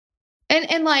literally,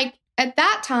 and like at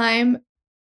that time,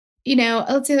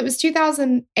 let's say that was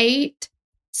 2008.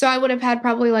 So I would have had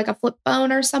probably like a flip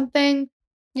phone or something.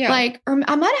 Yeah. Like, or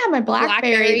I might have had my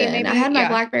BlackBerry then. Maybe. I had my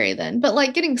BlackBerry then. But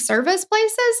like getting service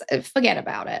places, forget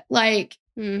about it. Like,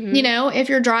 if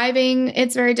you're driving,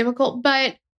 it's very difficult.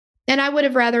 And I would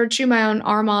have rather chew my own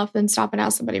arm off than stop and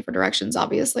ask somebody for directions,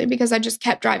 obviously, because I just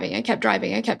kept driving. I kept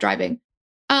driving.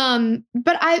 But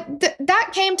that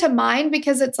came to mind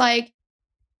because it's like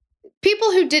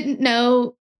people who didn't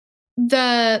know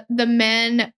the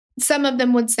men, some of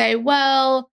them would say,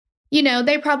 well,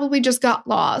 they probably just got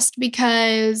lost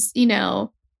because,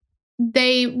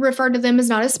 they referred to them as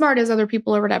not as smart as other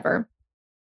people or whatever.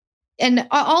 And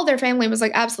all their family was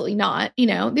like, absolutely not.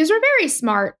 These were very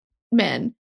smart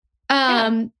men.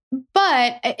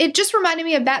 But it just reminded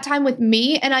me of that time with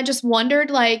me. And I just wondered,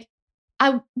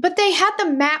 but they had the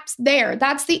maps there.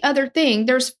 That's the other thing.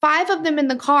 There's 5 of them in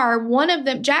the car. One of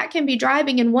them, Jack can be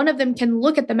driving and one of them can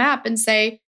look at the map and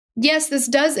say, yes, this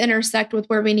does intersect with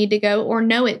where we need to go, or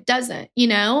no, it doesn't,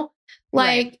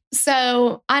 Right.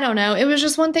 So I don't know. It was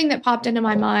just one thing that popped into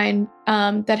my mind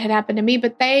that had happened to me,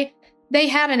 but they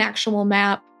had an actual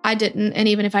map. I didn't. And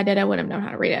even if I did, I wouldn't have known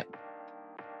how to read it.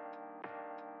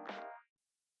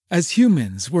 As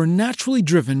humans, we're naturally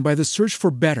driven by the search for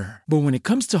better. But when it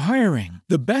comes to hiring,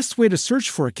 the best way to search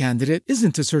for a candidate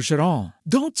isn't to search at all.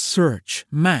 Don't search,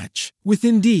 match with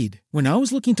Indeed. When I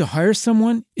was looking to hire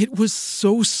someone, it was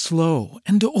so slow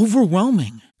and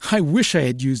overwhelming. I wish I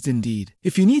had used Indeed.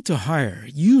 If you need to hire,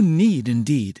 you need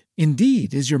Indeed.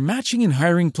 Indeed is your matching and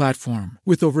hiring platform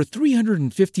with over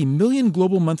 350 million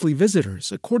global monthly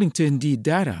visitors, according to Indeed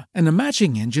data, and a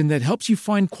matching engine that helps you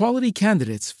find quality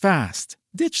candidates fast.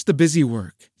 Ditch the busy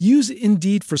work. Use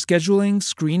Indeed for scheduling,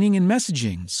 screening, and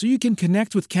messaging so you can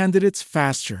connect with candidates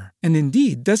faster. And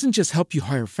Indeed doesn't just help you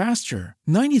hire faster.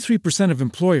 93% of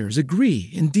employers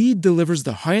agree Indeed delivers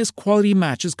the highest quality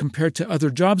matches compared to other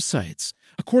job sites,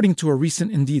 according to a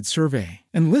recent Indeed survey.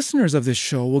 And listeners of this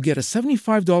show will get a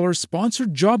 $75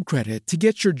 sponsored job credit to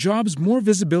get your jobs more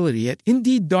visibility at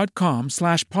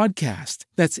Indeed.com/podcast.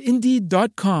 That's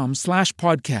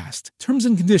Indeed.com/podcast. Terms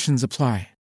and conditions apply.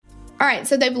 All right,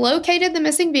 so they've located the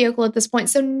missing vehicle at this point.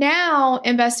 So now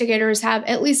investigators have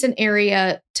at least an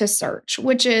area to search,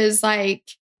 which is like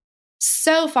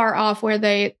so far off where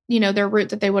they, their route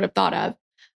that they would have thought of.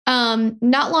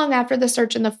 Not long after the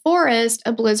search in the forest,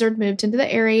 a blizzard moved into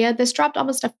the area. This dropped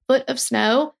almost a foot of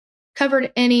snow,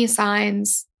 covered any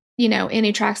signs,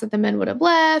 any tracks that the men would have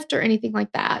left or anything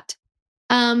like that.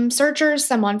 Searchers,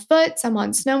 some on foot, some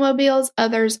on snowmobiles,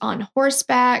 others on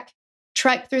horseback,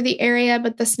 trekked through the area,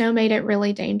 but the snow made it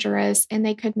really dangerous and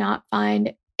they could not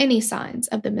find any signs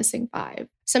of the missing 5.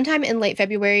 Sometime in late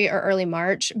February or early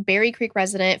March, Berry Creek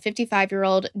resident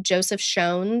 55-year-old Joseph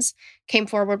Shones came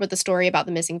forward with a story about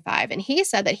the missing 5. And he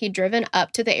said that he'd driven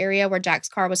up to the area where Jack's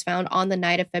car was found on the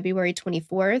night of February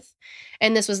 24th.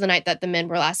 And this was the night that the men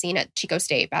were last seen at Chico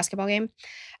State basketball game.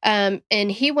 And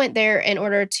he went there in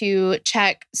order to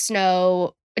check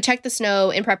the snow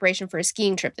in preparation for a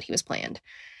skiing trip that he was planned.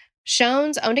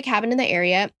 Shones owned a cabin in the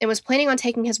area and was planning on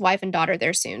taking his wife and daughter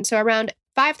there soon. So around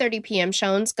 5:30 p.m.,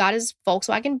 Shones got his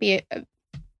Volkswagen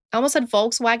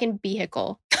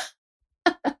vehicle.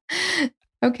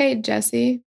 Okay,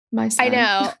 Jesse, my son. I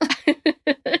know.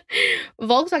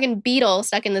 Volkswagen Beetle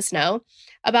stuck in the snow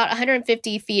about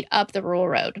 150 feet up the rural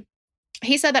road.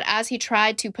 He said that as he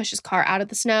tried to push his car out of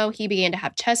the snow, he began to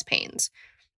have chest pains.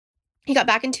 He got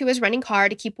back into his running car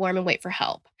to keep warm and wait for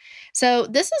help. So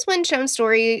this is when Shones'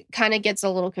 story kind of gets a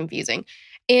little confusing.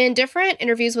 In different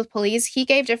interviews with police, he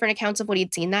gave different accounts of what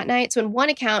he'd seen that night. So in one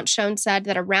account, Shones said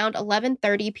that around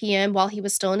 11:30 p.m., while he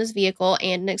was still in his vehicle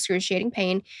and in excruciating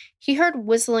pain, he heard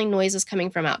whistling noises coming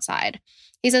from outside.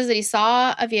 He says that he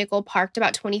saw a vehicle parked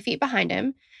about 20 feet behind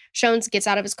him. Shones gets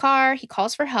out of his car. He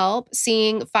calls for help,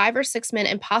 seeing 5 or 6 men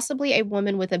and possibly a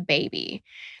woman with a baby.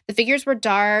 The figures were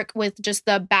dark with just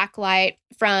the backlight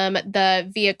from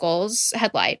the vehicle's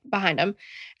headlight behind him.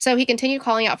 So he continued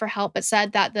calling out for help, but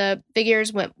said that the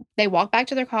figures walked back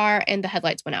to their car and the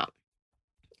headlights went out.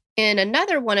 In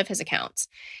another one of his accounts,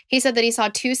 he said that he saw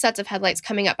 2 sets of headlights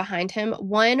coming up behind him.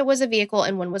 One was a vehicle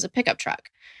and one was a pickup truck.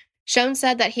 Shones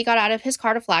said that he got out of his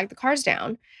car to flag the cars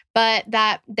down, but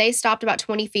that they stopped about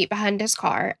 20 feet behind his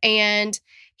car. And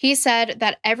he said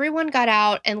that everyone got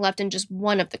out and left in just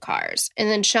one of the cars. And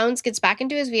then Shones gets back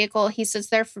into his vehicle. He sits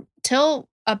there till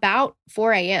about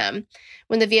 4 a.m.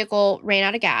 when the vehicle ran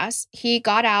out of gas. He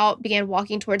got out, began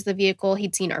walking towards the vehicle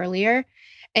he'd seen earlier,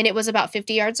 and it was about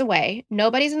 50 yards away.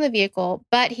 Nobody's in the vehicle,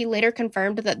 but he later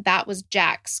confirmed that that was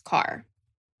Jack's car.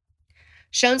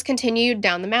 Shones continued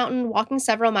down the mountain, walking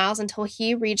several miles until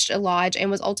he reached a lodge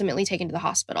and was ultimately taken to the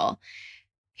hospital.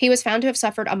 He was found to have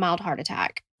suffered a mild heart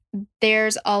attack.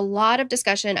 There's a lot of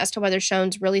discussion as to whether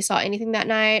Shones really saw anything that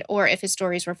night or if his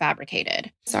stories were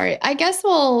fabricated. Sorry, I guess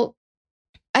we'll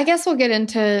get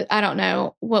into, I don't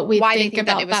know, what we think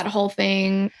about that whole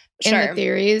thing in the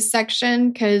theories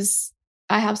section, because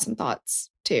I have some thoughts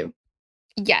too.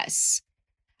 Yes.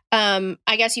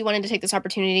 I guess you wanted to take this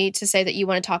opportunity to say that you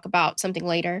want to talk about something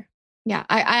later. Yeah,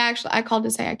 I called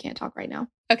to say I can't talk right now.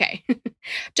 Okay.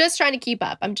 Just trying to keep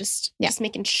up. I'm just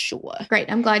making sure. Great.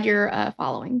 I'm glad you're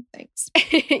following. Thanks.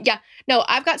 Yeah. No,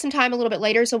 I've got some time a little bit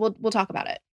later, so we'll talk about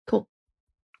it. Cool.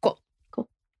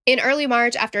 In early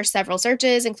March, after several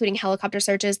searches, including helicopter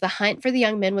searches, the hunt for the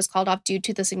young men was called off due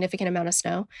to the significant amount of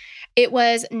snow. It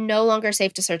was no longer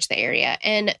safe to search the area,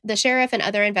 and the sheriff and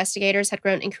other investigators had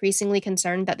grown increasingly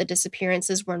concerned that the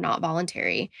disappearances were not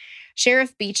voluntary.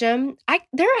 Sheriff Beecham, how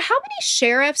many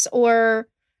sheriffs, or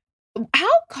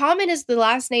how common is the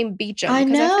last name Beecham? I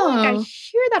know. I feel like I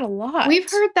hear that a lot. We've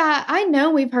heard that. I know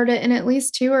we've heard it in at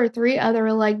least 2 or 3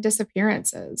 other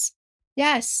disappearances.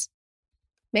 Yes.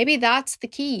 Maybe that's the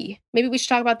key. Maybe we should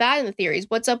talk about that in the theories.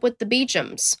 What's up with the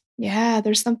Beechams? Yeah,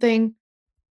 there's something.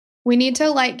 We need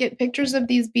to get pictures of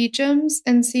these Beechams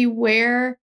and see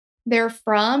where they're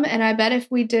from. And I bet if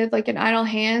we did an idle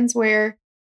hands where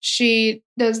she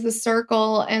does the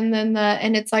circle and then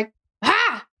and it's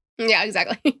ah! Yeah,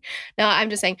 exactly. No, I'm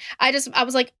just saying. I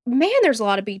was like, man, there's a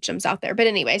lot of Beechams out there. But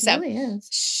anyway, so really is.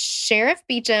 Sheriff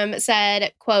Beecham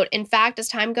said, quote, "In fact, as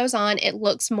time goes on, it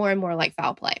looks more and more like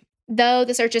foul play." Though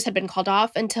the searches had been called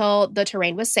off until the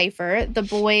terrain was safer, the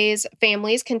boys'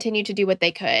 families continued to do what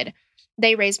they could.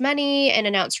 They raised money and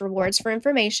announced rewards for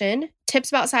information. Tips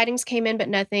about sightings came in,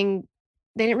 but they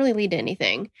didn't really lead to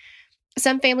anything.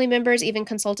 Some family members even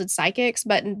consulted psychics,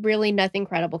 but really nothing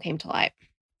credible came to light.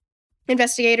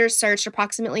 Investigators searched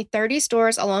approximately 30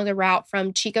 stores along the route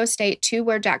from Chico State to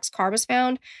where Jack's car was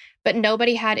found, but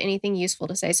nobody had anything useful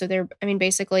to say. So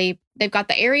basically, they've got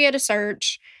the area to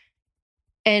search,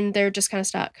 and they're just kind of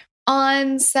stuck.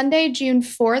 On Sunday, June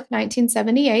 4th,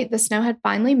 1978, the snow had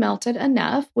finally melted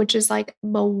enough, which is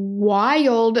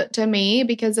wild to me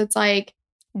because it's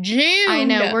June. I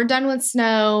know. We're done with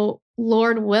snow,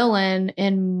 Lord willing,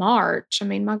 in March. I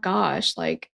mean, my gosh,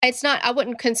 like. It's not, I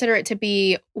wouldn't consider it to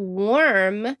be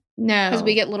warm. No. Because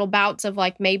we get little bouts of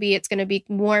like, maybe it's going to be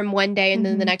warm one day and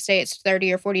then the next day it's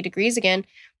 30 or 40 degrees again.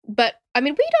 But I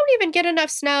mean, we don't even get enough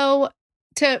snow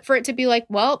for it to be like,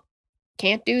 well,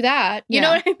 can't do that. You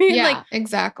know what I mean? Yeah, like,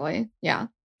 exactly. Yeah.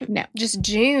 No. Just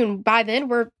June. By then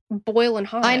we're boiling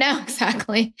hot. I know,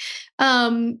 exactly.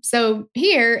 So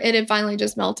here it had finally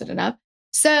just melted enough.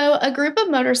 So a group of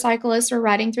motorcyclists were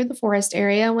riding through the forest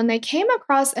area when they came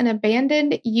across an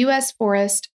abandoned U.S.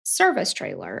 Forest Service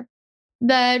trailer.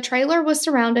 The trailer was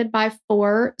surrounded by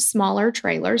 4 smaller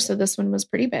trailers, so this one was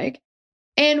pretty big.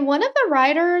 And one of the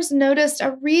riders noticed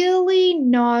a really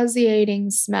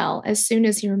nauseating smell as soon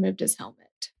as he removed his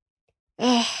helmet.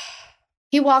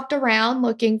 He walked around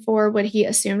looking for what he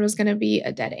assumed was going to be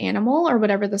a dead animal or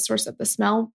whatever the source of the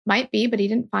smell might be, but he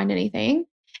didn't find anything.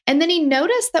 And then he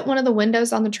noticed that one of the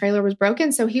windows on the trailer was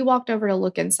broken, so he walked over to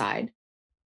look inside.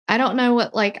 I don't know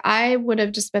what, like, I would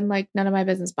have just been like, none of my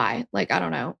business, bye. Like, I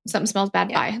don't know. Something smells bad,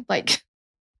 bye. Like,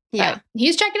 yeah.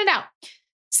 He's checking it out.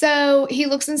 So he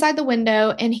looks inside the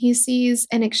window and he sees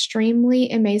an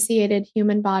extremely emaciated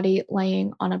human body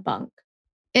laying on a bunk.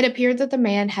 It appeared that the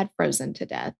man had frozen to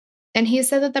death. And he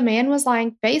said that the man was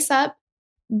lying face up.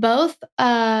 Both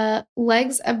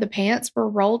legs of the pants were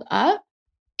rolled up.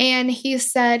 And he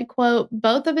said, quote,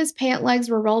 both of his pant legs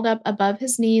were rolled up above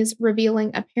his knees,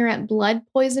 revealing apparent blood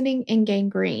poisoning and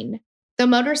gangrene. The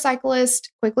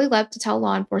motorcyclist quickly left to tell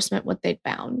law enforcement what they'd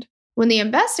found. When the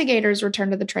investigators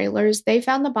returned to the trailers, they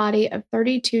found the body of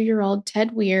 32-year-old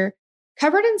Ted Weir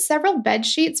covered in several bed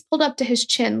sheets pulled up to his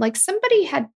chin, like somebody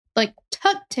had like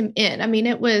tucked him in. I mean,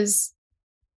 it was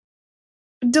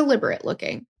deliberate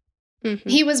looking. Mm-hmm.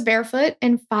 He was barefoot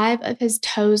and 5 of his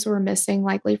toes were missing,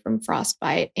 likely from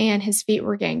frostbite, and his feet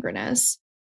were gangrenous.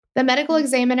 The medical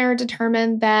examiner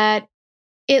determined that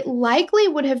it likely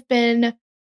would have been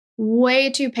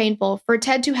way too painful for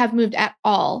Ted to have moved at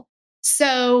all,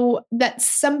 so that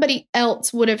somebody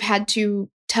else would have had to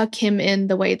tuck him in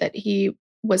the way that he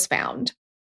was found.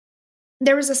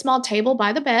 There was a small table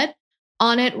by the bed.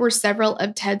 On it were several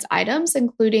of Ted's items,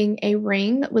 including a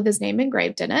ring with his name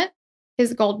engraved in it,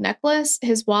 his gold necklace,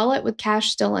 his wallet with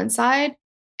cash still inside,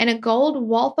 and a gold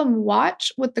Waltham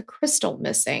watch with the crystal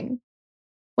missing.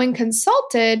 When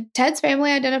consulted, Ted's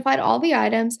family identified all the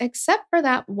items except for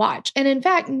that watch. And in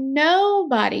fact,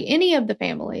 nobody, any of the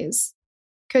families,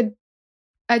 could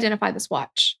identify this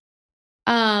watch.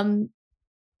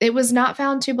 It was not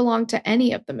found to belong to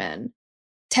any of the men.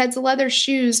 Ted's leather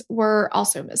shoes were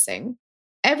also missing.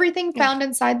 Everything found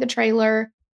inside the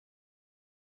trailer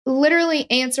literally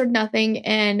answered nothing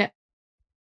and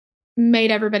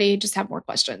made everybody just have more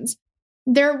questions.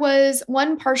 There was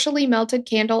one partially melted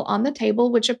candle on the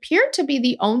table, which appeared to be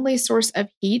the only source of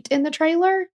heat in the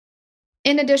trailer.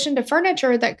 In addition to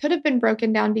furniture that could have been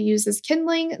broken down to use as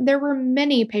kindling, there were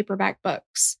many paperback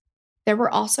books. There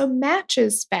were also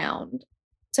matches found.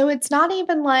 So it's not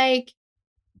even like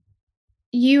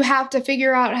you have to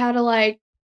figure out how to like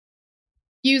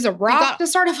use a rock to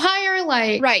start a fire.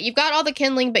 Like, right. You've got all the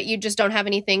kindling, but you just don't have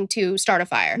anything to start a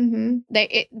fire. Mm-hmm.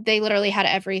 They literally had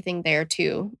everything there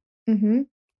to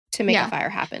make a fire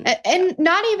happen. And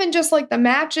not even just like the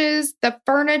matches, the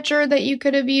furniture that you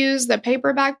could have used, the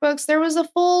paperback books. There was a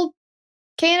full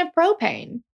can of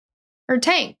propane or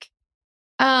tank.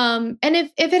 And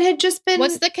if it had just been...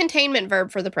 What's the containment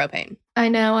verb for the propane? I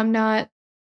know, I'm not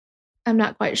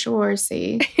quite sure,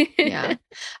 see. Yeah.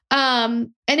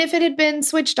 And if it had been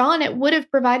switched on, it would have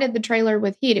provided the trailer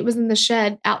with heat. It was in the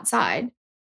shed outside.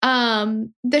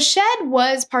 The shed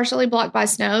was partially blocked by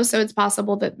snow, so it's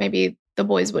possible that maybe the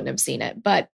boys wouldn't have seen it,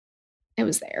 but it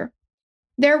was there.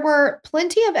 There were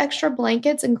plenty of extra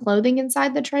blankets and clothing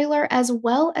inside the trailer, as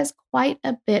well as quite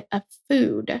a bit of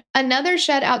food. Another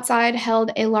shed outside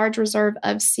held a large reserve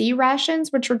of C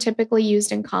rations, which were typically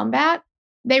used in combat.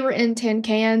 They were in tin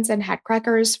cans and had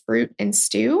crackers, fruit, and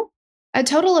stew. A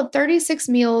total of 36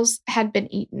 meals had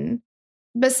been eaten.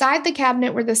 Beside the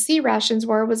cabinet where the C rations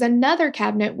were was another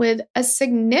cabinet with a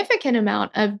significant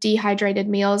amount of dehydrated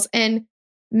meals, and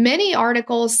many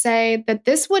articles say that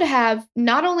this would have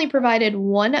not only provided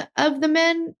one of the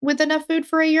men with enough food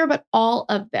for a year, but all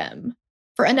of them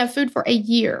for enough food for a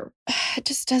year. It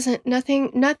just doesn't,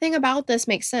 nothing about this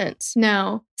makes sense.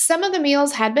 No. Some of the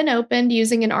meals had been opened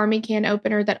using an army can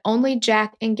opener that only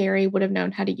Jack and Gary would have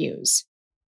known how to use.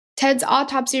 Ted's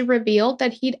autopsy revealed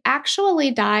that he'd actually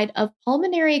died of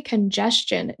pulmonary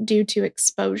congestion due to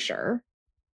exposure,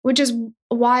 which is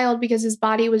wild because his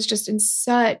body was just in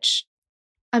such...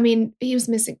 I mean, he was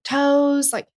missing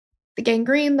toes, like the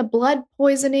gangrene, the blood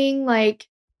poisoning. Like,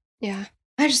 Yeah.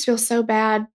 I just feel so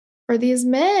bad for these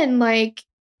men. Like,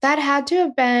 that had to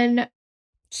have been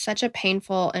Such a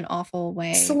painful and awful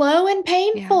way. slow and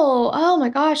painful. Oh my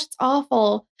gosh, it's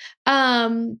awful.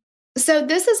 So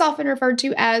this is often referred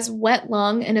to as wet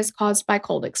lung and is caused by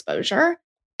cold exposure.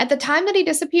 At the time that he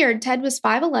disappeared, Ted was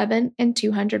 5'11" and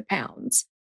 200 pounds.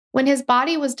 When his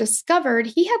body was discovered,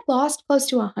 he had lost close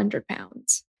to 100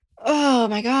 pounds. Oh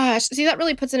my gosh. See, that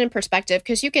really puts it in perspective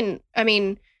because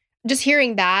just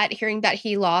hearing that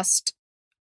he lost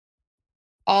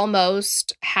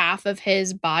almost half of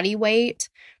his body weight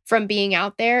from being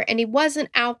out there, and he wasn't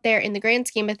out there in the grand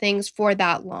scheme of things for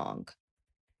that long.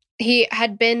 He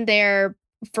had been there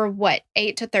for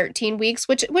 8 to 13 weeks,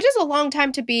 which is a long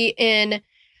time to be in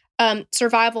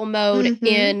survival mode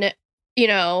in,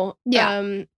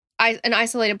 an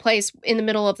isolated place in the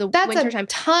middle of the winter time. That's a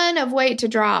ton of weight to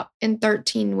drop in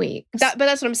 13 weeks. But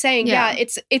that's what I'm saying. Yeah,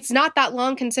 it's not that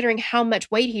long considering how much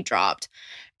weight he dropped.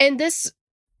 And this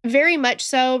very much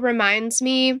so reminds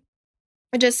me,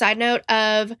 just side note,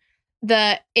 of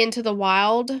the Into the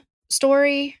Wild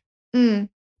story. Mm.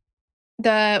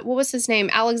 What was his name?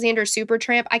 Alexander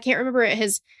Supertramp. I can't remember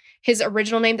his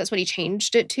original name. That's what he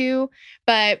changed it to.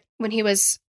 But when he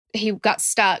got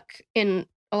stuck in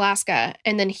Alaska,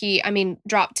 and then he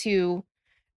dropped to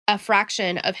a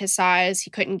fraction of his size. He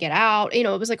couldn't get out. It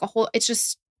was like a whole, it's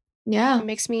just, it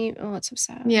makes me, it's so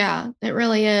sad. Yeah, it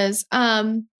really is.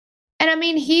 And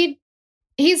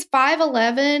he's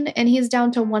 5'11" and he's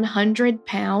down to 100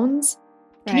 pounds.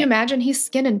 Can you imagine? He's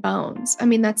skin and bones.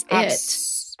 That's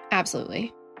it.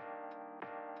 Absolutely.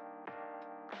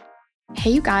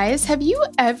 Hey, you guys, have you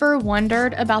ever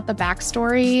wondered about the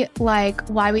backstory, like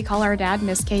why we call our dad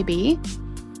Miss KB?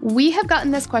 We have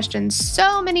gotten this question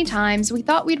so many times, we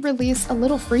thought we'd release a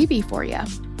little freebie for you.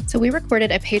 So we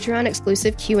recorded a Patreon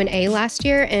exclusive Q&A last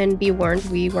year, and be warned,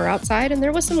 we were outside and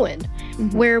there was some wind,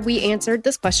 where we answered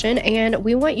this question, and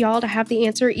we want y'all to have the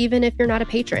answer even if you're not a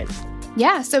patron.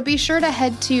 Yeah, so be sure to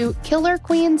head to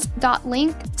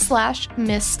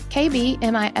killerqueens.link/misskb,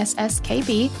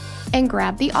 MISSKB, and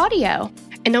grab the audio.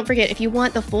 And don't forget, if you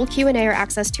want the full Q&A or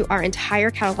access to our entire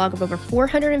catalog of over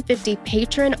 450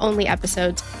 patron-only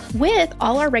episodes with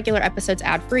all our regular episodes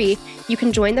ad-free, you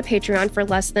can join the Patreon for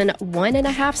less than 1.5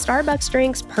 Starbucks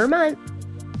drinks per month.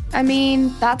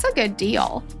 That's a good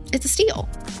deal. It's a steal.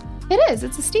 It is.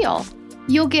 It's a steal.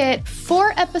 You'll get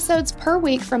 4 episodes per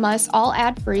week from us, all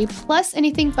ad-free, plus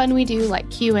anything fun we do like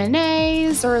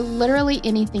Q&As or literally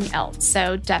anything else.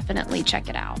 So definitely check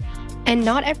it out. And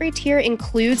not every tier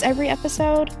includes every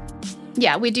episode.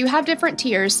 Yeah, we do have different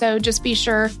tiers, so just be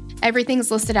sure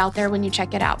everything's listed out there when you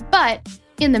check it out. But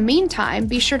in the meantime,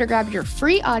 be sure to grab your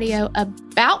free audio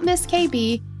about Miss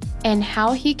KB and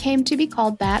how he came to be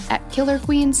called that at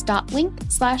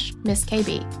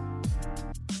killerqueens.link/misskb.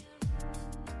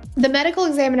 The medical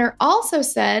examiner also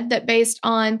said that based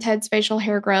on Ted's facial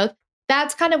hair growth,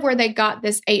 that's kind of where they got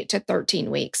this 8 to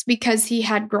 13 weeks because he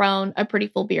had grown a pretty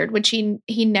full beard, which he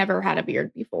never had a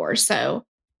beard before. So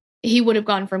he would have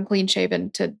gone from clean shaven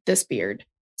to this beard.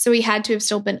 So he had to have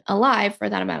still been alive for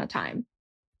that amount of time.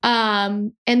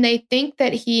 And they think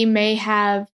that he may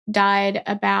have died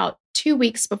about 2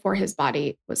 weeks before his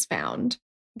body was found.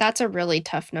 That's a really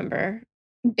tough number.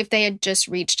 If they had just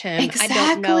reached him,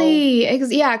 Exactly. I don't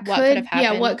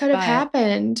know what could have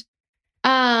happened.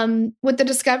 With the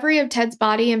discovery of Ted's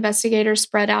body, investigators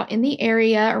spread out in the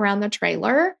area around the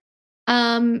trailer.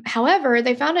 However,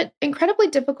 they found it incredibly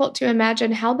difficult to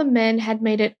imagine how the men had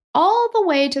made it all the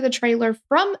way to the trailer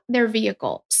from their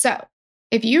vehicle. So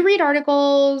if you read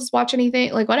articles, watch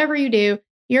anything, like whatever you do,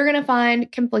 you're going to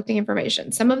find conflicting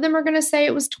information. Some of them are going to say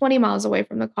it was 20 miles away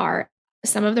from the car.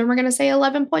 Some of them are going to say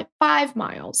 11.5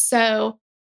 miles. So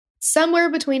somewhere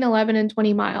between 11 and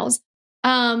 20 miles.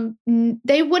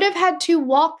 They would have had to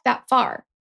walk that far.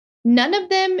 None of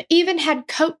them even had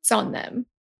coats on them.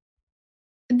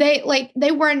 They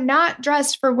were not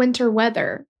dressed for winter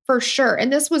weather for sure.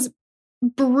 And this was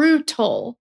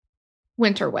brutal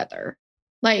winter weather.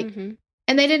 And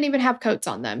they didn't even have coats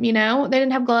on them, They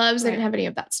didn't have gloves. They didn't have any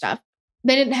of that stuff.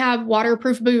 They didn't have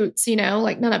waterproof boots, none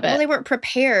of it. Well, they weren't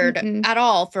prepared at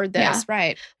all for this,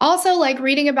 right? Also,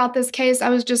 reading about this case, I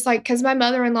was just because my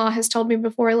mother-in-law has told me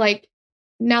before,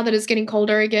 now that it's getting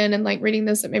colder again and reading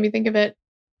this, it made me think of it.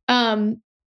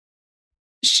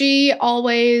 She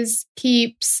always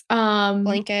keeps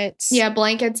blankets. Yeah,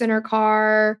 blankets in her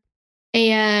car.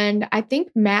 And I think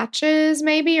matches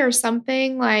maybe or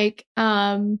something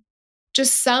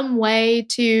just some way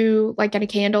to get a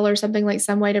candle or something,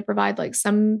 some way to provide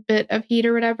some bit of heat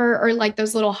or whatever, or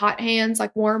those little hot hands,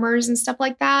 warmers and stuff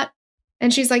like that.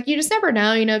 And she's like, you just never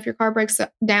know, if your car breaks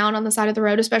down on the side of the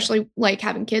road, especially like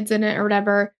having kids in it or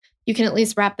whatever, you can at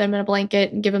least wrap them in a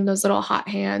blanket and give them those little hot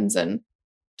hands and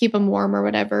keep them warm or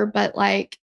whatever. But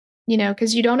like,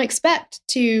 because you don't expect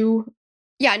to.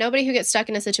 Yeah, nobody who gets stuck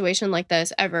in a situation like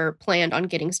this ever planned on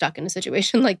getting stuck in a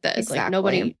situation like this. Exactly. Like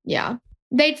nobody. Yeah.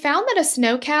 They'd found that a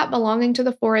snow cap belonging to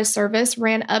the Forest Service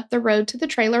ran up the road to the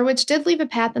trailer, which did leave a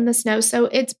path in the snow. So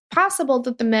it's possible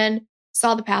that the men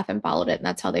saw the path and followed it, and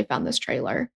that's how they found this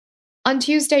trailer. On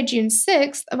Tuesday, June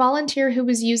 6th, a volunteer who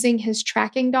was using his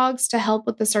tracking dogs to help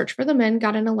with the search for the men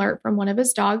got an alert from one of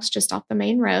his dogs just off the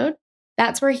main road.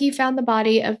 That's where he found the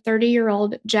body of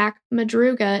 30-year-old Jack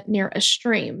Madruga near a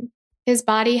stream. His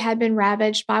body had been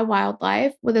ravaged by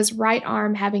wildlife, with his right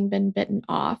arm having been bitten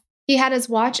off. He had his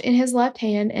watch in his left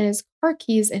hand and his car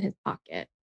keys in his pocket.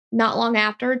 Not long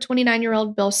after,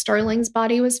 29-year-old Bill Sterling's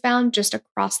body was found just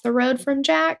across the road from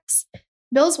Jack's.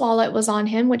 Bill's wallet was on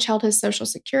him, which held his social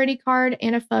security card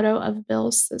and a photo of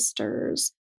Bill's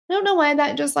sisters. I don't know why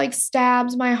that just like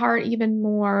stabs my heart even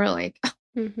more. Like,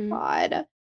 oh God.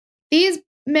 These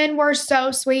men were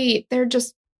so sweet. They're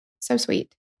just so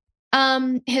sweet.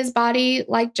 His body,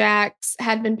 like Jack's,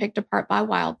 had been picked apart by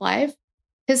wildlife.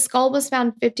 His skull was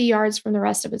found 50 yards from the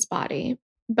rest of his body.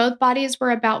 Both bodies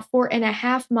were about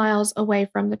 4.5 miles away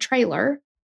from the trailer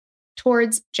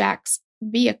towards Jack's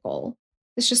vehicle.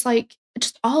 It's just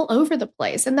all over the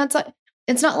place. And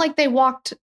it's not like they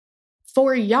walked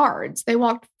 4 yards. They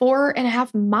walked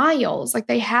 4.5 miles. Like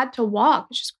they had to walk.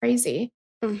 It's just crazy.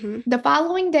 Mm-hmm. The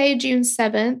following day, June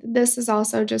 7th, this is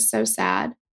also just so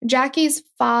sad. Jackie's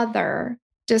father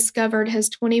discovered his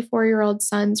 24-year-old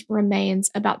son's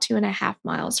remains about 2.5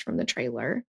 miles from the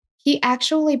trailer. He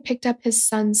actually picked up his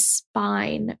son's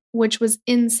spine, which was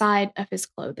inside of his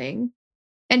clothing,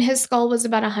 and his skull was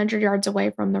about 100 yards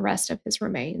away from the rest of his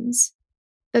remains.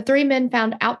 The 3 men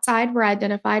found outside were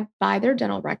identified by their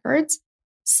dental records.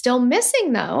 Still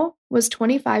missing, though, was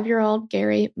 25-year-old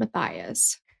Gary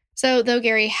Mathias. So though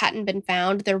Gary hadn't been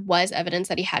found, there was evidence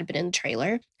that he had been in the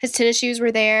trailer. His tennis shoes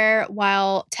were there,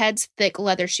 while Ted's thick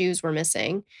leather shoes were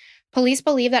missing. Police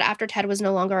believe that after Ted was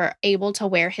no longer able to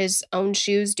wear his own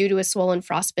shoes due to his swollen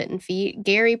frostbitten feet,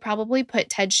 Gary probably put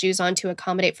Ted's shoes on to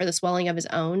accommodate for the swelling of his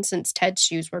own, since Ted's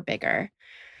shoes were bigger.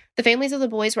 The families of the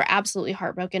boys were absolutely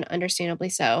heartbroken, understandably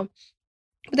so.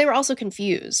 But they were also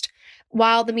confused.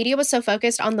 While the media was so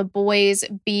focused on the boys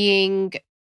being...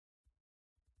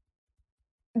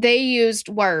 They used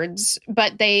words,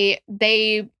 but they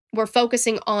were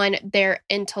focusing on their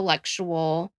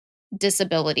intellectual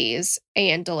disabilities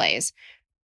and delays.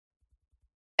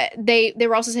 They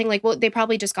were also saying like, well, they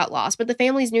probably just got lost, but the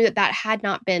families knew that had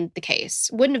not been the case,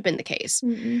 wouldn't have been the case.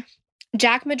 Mm-hmm.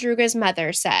 Jack Madruga's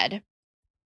mother said,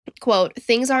 quote,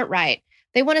 "Things aren't right.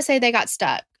 They want to say they got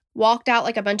stuck, walked out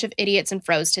like a bunch of idiots and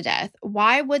froze to death.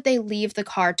 Why would they leave the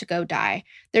car to go die?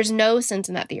 There's no sense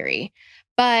in that theory.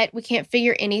 But we can't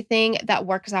figure anything that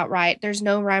works out right. There's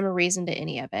no rhyme or reason to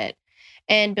any of it."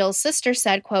 And Bill's sister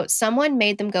said, quote, "Someone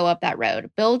made them go up that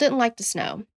road. Bill didn't like the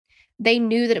snow. They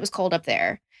knew that it was cold up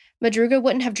there. Madruga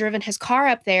wouldn't have driven his car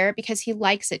up there because he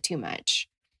likes it too much."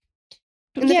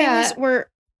 And the families were...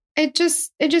 It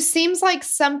just seems like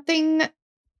something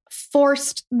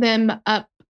forced them up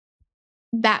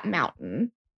that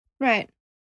mountain. Right.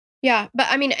 Yeah. But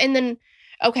I mean, and then...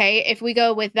 Okay, if we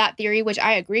go with that theory, which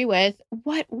I agree with,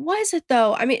 what was it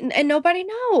though? I mean, and nobody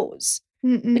knows.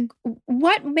 Like,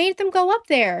 what made them go up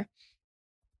there?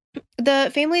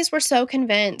 The families were so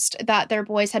convinced that their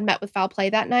boys had met with foul play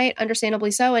that night,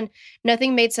 understandably so, and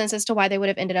nothing made sense as to why they would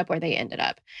have ended up where they ended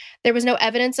up. There was no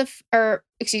evidence of foul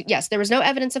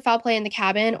play in the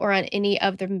cabin or on any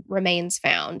of the remains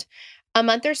found. A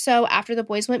month or so after the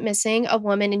boys went missing, a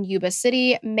woman in Yuba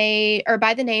City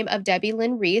by the name of Debbie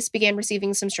Lynn Reese began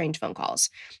receiving some strange phone calls.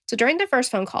 So during the first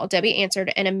phone call, Debbie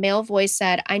answered and a male voice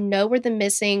said, "I know where the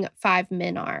missing 5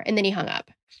 men are." And then he hung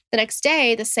up. The next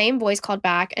day, the same voice called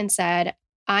back and said,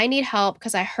 "I need help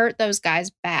because I hurt those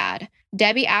guys bad."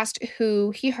 Debbie asked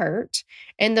who he hurt,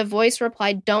 and the voice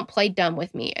replied, "Don't play dumb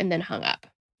with me," and then hung up.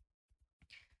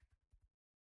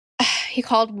 He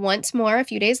called once more a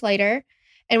few days later.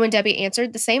 And when Debbie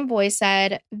answered, the same voice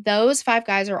said, "Those 5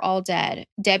 guys are all dead."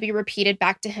 Debbie repeated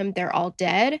back to him, "They're all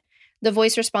dead?" The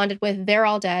voice responded with, "They're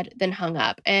all dead," then hung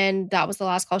up. And that was the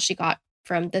last call she got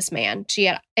from this man.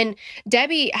 And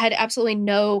Debbie had absolutely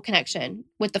no connection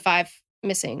with the 5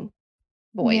 missing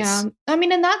boys. Yeah. I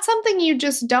mean, and that's something you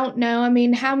just don't know. I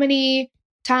mean, how many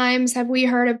times have we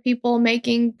heard of people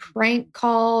making prank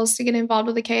calls to get involved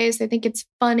with the case? They think it's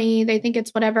funny. They think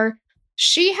it's whatever.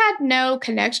 She had no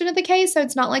connection to the case, so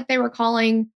it's not like they were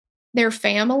calling their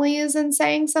families and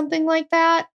saying something like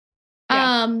that.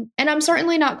 Yeah. And I'm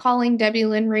certainly not calling Debbie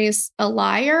Lynn Reese a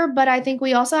liar, but I think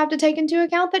we also have to take into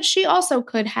account that she also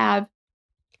could have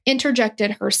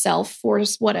interjected herself for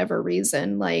whatever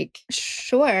reason. Like,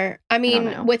 Sure. I don't mean,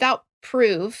 know. without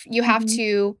proof, you have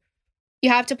Mhm.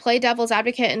 to play devil's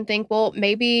advocate and think, well,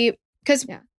 maybe because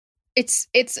Yeah. it's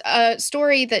a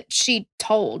story that she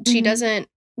told. She Mhm. doesn't,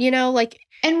 like,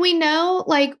 And we know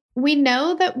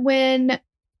that when,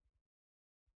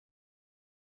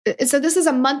 so this is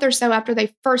a month or so after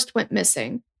they first went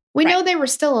missing. We know Right. they were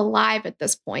still alive at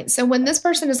this point. So when this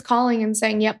person is calling and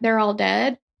saying, yep, they're all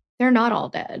dead, they're not all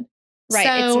dead. right.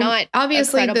 It's So not a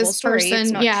obviously credible this story. It's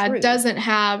person, not true. doesn't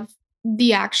have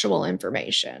the actual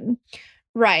information.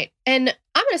 Right. And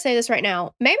I'm going to say this right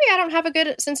now. Maybe I don't have a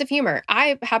good sense of humor.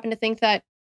 I happen to think that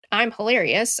I'm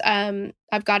hilarious.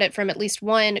 I've got it from at least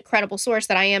one credible source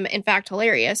that I am, in fact,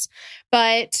 hilarious.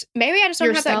 But maybe I just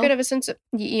don't have that Yourself? good of a sense of...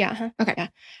 Yeah. Huh? Okay. Yeah.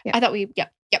 Yeah. I thought we... Yeah.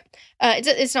 Yep.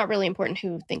 It's not really important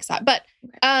who thinks that. But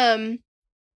how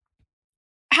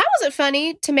is it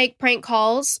funny to make prank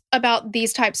calls about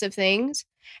these types of things?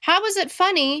 How is it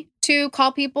funny to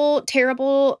call people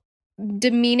terrible,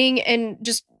 demeaning, and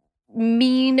just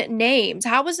mean names?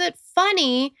 How is it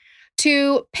funny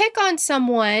to pick on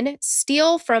someone,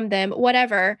 steal from them,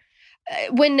 whatever,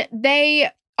 when they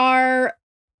are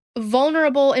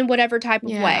vulnerable in whatever type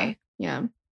of way? Yeah.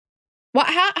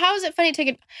 How is it funny to take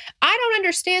it? I don't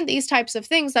understand these types of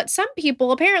things that some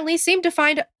people apparently seem to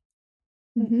find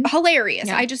Mhm. hilarious.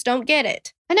 Yeah. I just don't get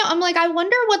it. I know. I'm like, I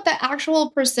wonder what the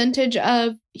actual percentage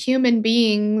of human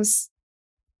beings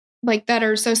like that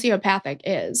are sociopathic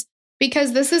is,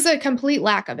 because this is a complete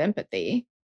lack of empathy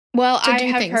Well, to I do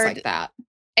have things heard, like that.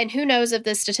 and who knows if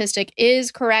this statistic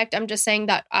is correct. I'm just saying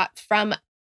that from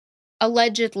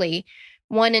allegedly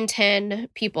 1 in 10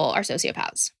 people are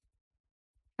sociopaths.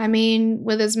 I mean,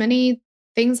 with as many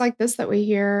things like this that we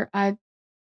hear, I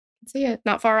can see it.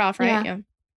 Not far off, right? Yeah.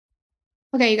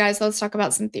 Okay, you guys, let's talk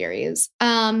about some theories.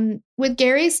 With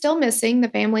Gary still missing, the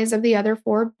families of the other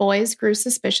 4 boys grew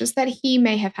suspicious that he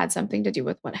may have had something to do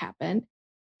with what happened.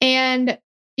 And,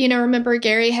 remember,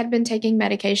 Gary had been taking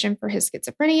medication for his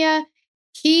schizophrenia.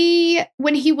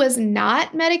 When he was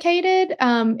not medicated,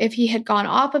 if he had gone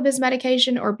off of his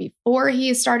medication or before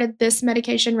he started this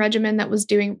medication regimen that was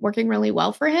working really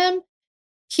well for him,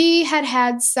 he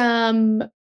had some,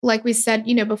 like we said,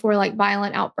 before, like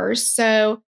violent outbursts.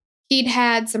 So he'd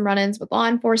had some run-ins with law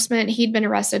enforcement. He'd been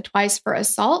arrested twice for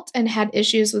assault and had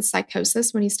issues with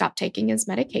psychosis when he stopped taking his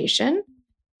medication.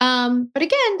 But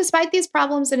again, despite these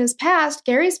problems in his past,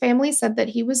 Gary's family said that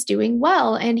he was doing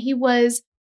well and he was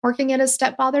working at his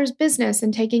stepfather's business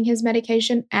and taking his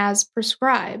medication as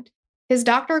prescribed. His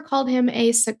doctor called him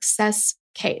a success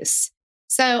case.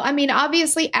 So, I mean,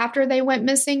 obviously, after they went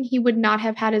missing, he would not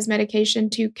have had his medication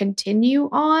to continue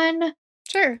on.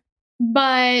 Sure.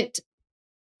 But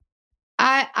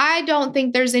I don't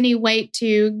think there's any weight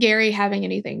to Gary having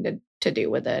anything to do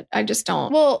with it. I just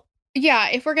don't. Well, yeah,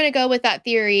 if we're going to go with that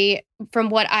theory, from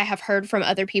what I have heard from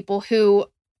other people who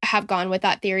have gone with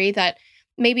that theory, that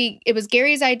maybe it was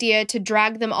Gary's idea to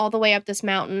drag them all the way up this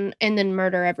mountain and then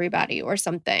murder everybody or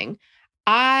something.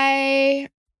 I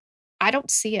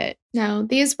don't see it. No,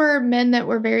 these were men that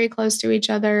were very close to each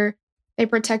other. They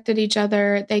protected each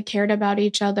other. They cared about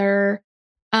each other.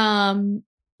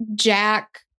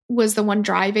 Jack was the one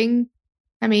driving.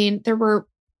 I mean,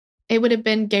 it would have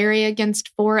been Gary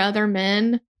against 4 other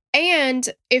men. And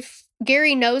if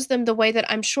Gary knows them the way that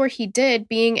I'm sure he did,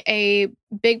 being a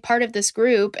big part of this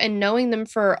group and knowing them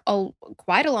for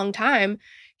quite a long time,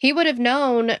 he would have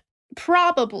known,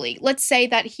 probably, let's say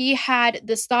that he had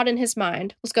this thought in his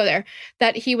mind, let's go there,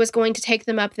 that he was going to take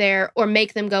them up there or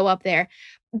make them go up there.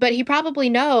 But he probably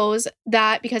knows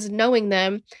that, because of knowing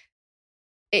them,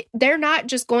 they're not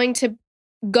just going to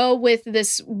go with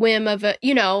this whim of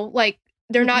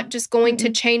they're not just going to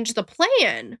change the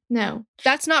plan. No.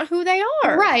 That's not who they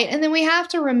are. Right. And then we have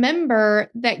to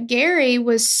remember that Gary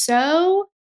was so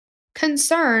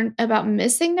concerned about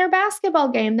missing their basketball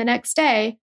game the next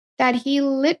day that he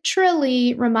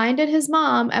literally reminded his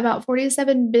mom about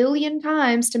 47 billion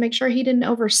times to make sure he didn't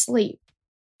oversleep.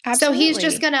 Absolutely. So he's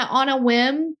just going to, on a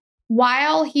whim,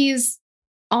 while he's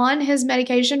on his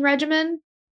medication regimen,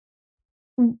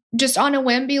 just on a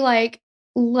whim, be like,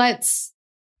 let's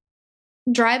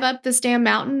drive up this damn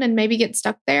mountain and maybe get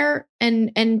stuck there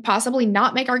and possibly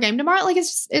not make our game tomorrow. Like,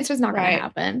 it's just not going to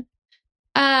happen.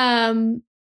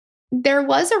 There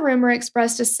was a rumor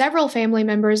expressed to several family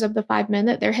members of the 5 men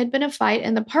that there had been a fight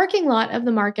in the parking lot of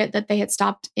the market that they had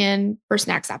stopped in for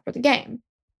snacks after the game.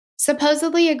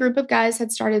 Supposedly, a group of guys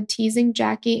had started teasing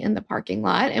Jackie in the parking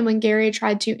lot, and when Gary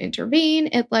tried to intervene,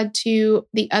 it led to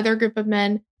the other group of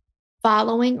men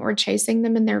following or chasing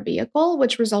them in their vehicle,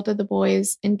 which resulted the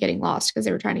boys in getting lost because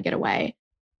they were trying to get away.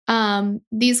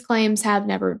 These claims have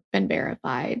never been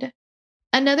verified.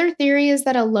 Another theory is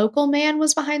that a local man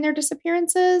was behind their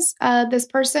disappearances. This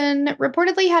person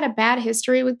reportedly had a bad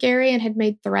history with Gary and had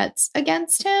made threats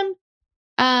against him.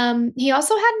 He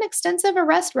also had an extensive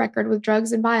arrest record with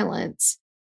drugs and violence.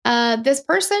 This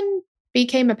person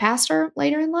became a pastor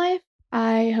later in life.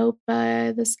 I hope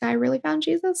this guy really found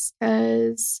Jesus,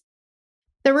 because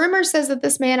the rumor says that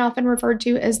this man, often referred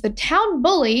to as the town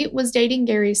bully, was dating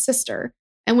Gary's sister.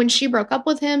 And when she broke up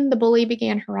with him, the bully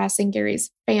began harassing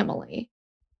Gary's family.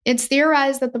 It's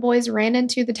theorized that the boys ran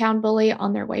into the town bully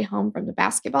on their way home from the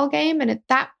basketball game. And at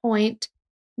that point,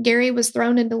 Gary was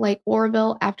thrown into Lake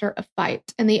Oroville after a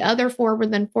fight, and the other four were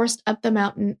then forced up the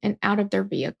mountain and out of their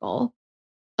vehicle.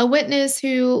 A witness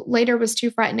who later was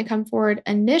too frightened to come forward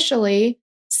initially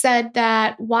said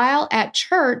that while at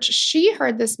church, she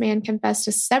heard this man confess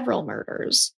to several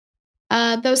murders.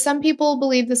 Though some people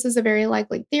believe this is a very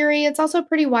likely theory, it's also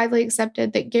pretty widely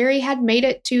accepted that Gary had made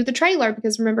it to the trailer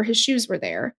because, remember, his shoes were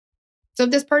there. So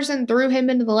if this person threw him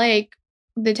into the lake,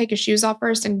 they take his shoes off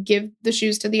first and give the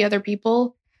shoes to the other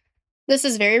people. This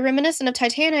is very reminiscent of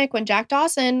Titanic when Jack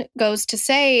Dawson goes to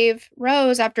save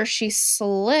Rose after she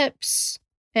slips.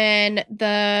 And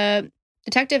the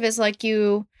detective is like,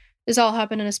 this all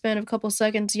happened in a span of a couple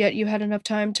seconds, yet you had enough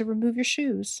time to remove your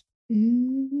shoes.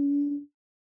 Mm-hmm.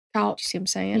 You see what I'm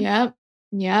saying?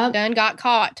 Yep. Then got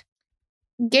caught.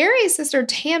 Gary's sister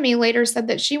Tammy later said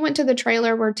that she went to the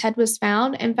trailer where Ted was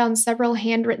found and found several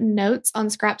handwritten notes on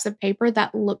scraps of paper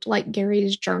that looked like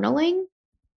Gary's journaling.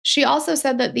 She also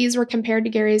said that these were compared to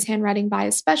Gary's handwriting by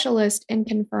a specialist and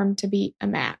confirmed to be a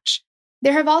match.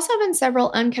 There have also been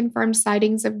several unconfirmed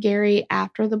sightings of Gary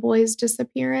after the boys'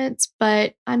 disappearance,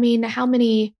 but I mean, how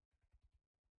many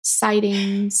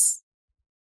sightings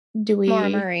do we... Maura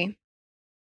Murray.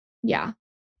 Yeah.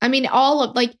 I mean, all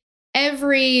of, like,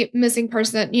 every missing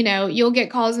person, you'll get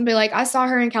calls and be like, I saw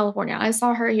her in California. I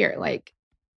saw her here. Like,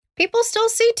 people still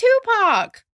see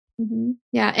Tupac. Mm-hmm.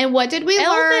 Yeah. And what did we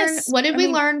learn? What did we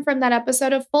learn from that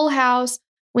episode of Full House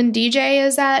when DJ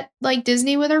is at like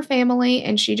Disney with her family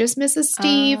and she just misses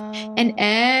Steve, and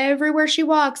everywhere she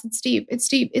walks, it's Steve, it's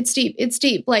Steve, it's Steve, it's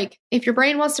Steve. Like, if your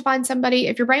brain wants to find somebody,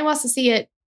 if your brain wants to see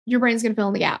it, your brain's going to fill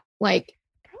in the gap. Like,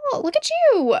 oh, look at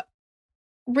you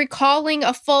recalling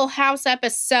a Full House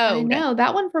episode. I know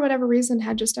that one, for whatever reason,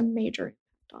 had just a major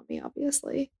impact on me,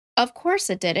 obviously. Of course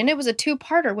it did. And it was a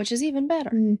 2-parter, which is even better.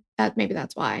 Maybe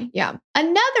that's why. Yeah.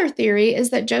 Another theory is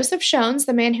that Joseph Shones,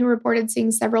 the man who reported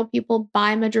seeing several people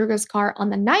buy Madruga's car on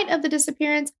the night of the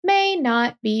disappearance, may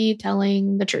not be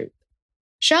telling the truth.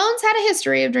 Shones had a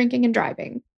history of drinking and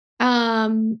driving.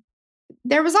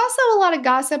 There was also a lot of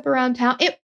gossip around town.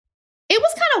 It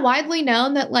was kind of widely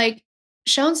known that, like,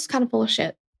 Shones was kind of full of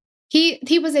shit.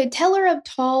 He was a teller of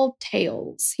tall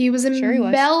tales. He was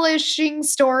embellishing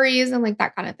stories and like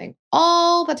that kind of thing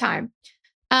all the time.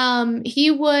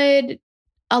 He would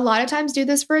a lot of times do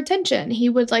this for attention. He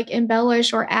would like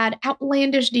embellish or add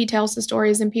outlandish details to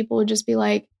stories, and people would just be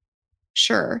like,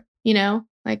 sure,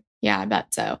 like, yeah, I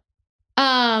bet so.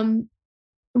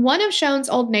 One of Shones'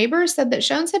 old neighbors said that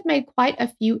Shones had made quite a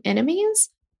few enemies.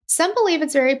 Some believe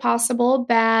it's very possible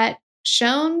that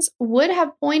Shones would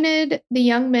have pointed the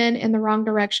young men in the wrong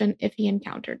direction if he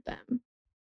encountered them.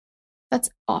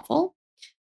 That's awful.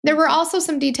 There were also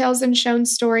some details in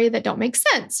Shones' story that don't make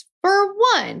sense. For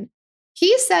one,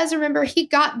 he says, remember, he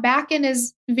got back in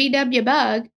his VW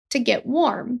Bug to get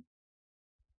warm.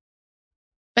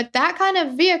 But that kind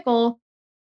of vehicle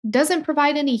doesn't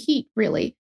provide any heat,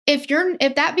 really. If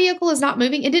that vehicle is not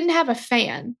moving, it didn't have a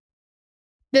fan,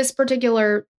 this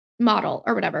particular model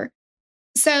or whatever.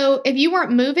 So if you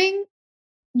weren't moving,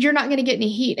 you're not going to get any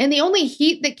heat. And the only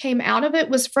heat that came out of it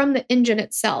was from the engine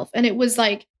itself. And it was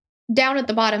like down at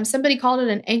the bottom. Somebody called it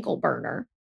an ankle burner,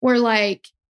 where like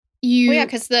you... Well, yeah,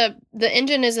 because the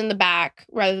engine is in the back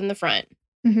rather than the front.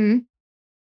 Mm-hmm.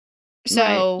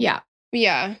 So, right.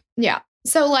 Yeah.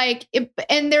 So like,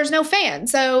 and there's no fan.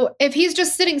 So if he's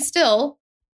just sitting still,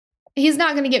 he's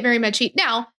not going to get very much heat.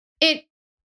 Now, it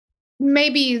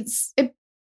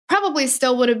probably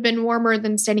still would have been warmer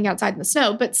than standing outside in the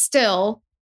snow, but still,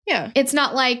 yeah, it's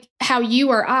not like how you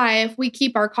or I, if we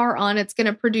keep our car on, it's going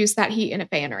to produce that heat in a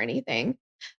fan or anything.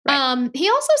 Right. He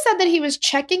also said that he was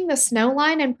checking the snow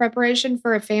line in preparation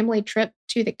for a family trip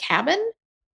to the cabin,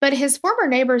 but his former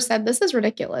neighbor said this is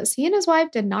ridiculous. He and his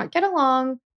wife did not get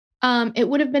along. It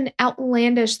would have been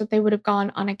outlandish that they would have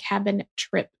gone on a cabin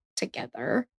trip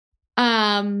together.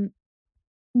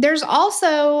 There's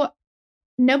also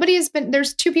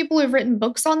there's two people who've written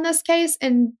books on this case,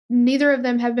 and neither of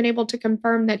them have been able to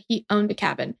confirm that he owned a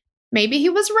cabin. Maybe he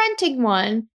was renting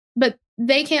one, but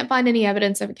they can't find any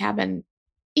evidence of a cabin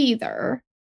either.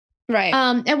 Right.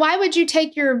 And why would you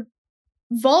take your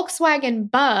Volkswagen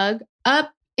Bug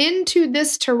up into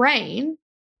this terrain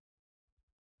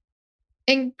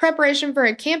in preparation for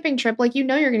a camping trip? Like, you're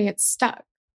going to get stuck.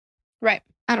 Right.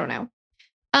 I don't know.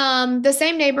 The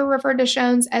same neighbor referred to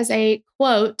Shones as a,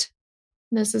 quote,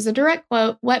 this is a direct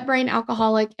quote, wet brain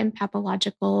alcoholic and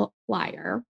pathological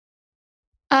liar.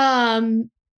 All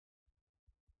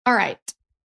right.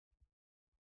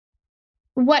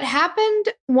 What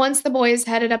happened once the boys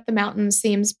headed up the mountain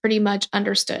seems pretty much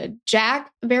understood.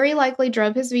 Jack very likely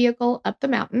drove his vehicle up the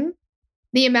mountain.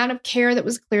 The amount of care that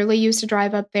was clearly used to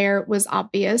drive up there was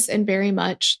obvious and very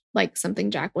much like something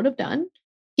Jack would have done.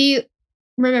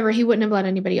 Remember, he wouldn't have let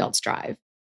anybody else drive.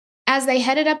 As they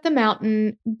headed up the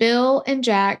mountain, Bill and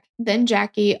Jack, then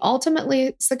Jackie,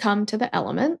 ultimately succumbed to the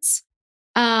elements.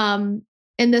 And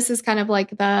this is kind of like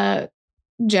the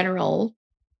general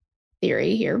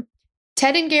theory here.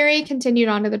 Ted and Gary continued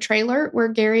on to the trailer, where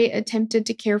Gary attempted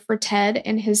to care for Ted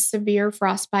and his severe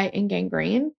frostbite and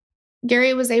gangrene.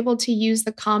 Gary was able to use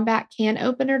the combat can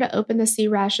opener to open the C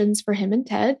rations for him and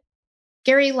Ted.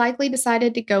 Gary likely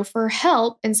decided to go for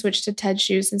help and switch to Ted's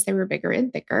shoes since they were bigger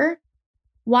and thicker.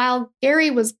 While Gary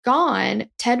was gone,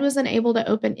 Ted was unable to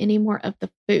open any more of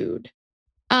the food.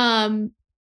 I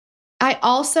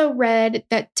also read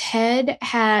that Ted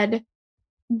had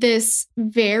this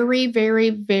very, very,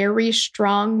 very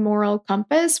strong moral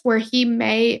compass where he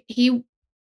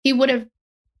would have,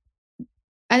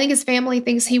 I think his family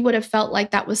thinks he would have felt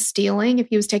like that was stealing if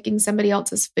he was taking somebody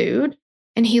else's food,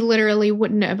 and he literally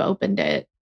wouldn't have opened it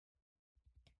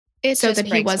so that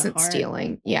he wasn't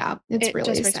stealing. Yeah, it's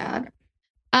really sad.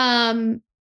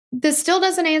 This still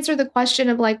doesn't answer the question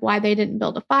of like why they didn't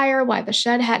build a fire, why the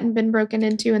shed hadn't been broken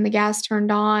into and the gas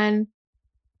turned on.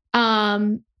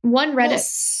 One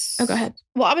Reddit. Go ahead.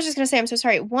 Well, I was just going to say, I'm so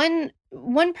sorry. One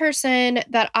person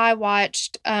that I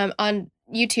watched on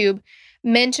YouTube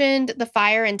mentioned the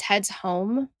fire in Ted's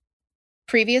home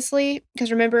previously,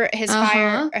 because remember his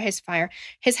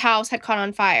house had caught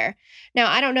on fire. Now,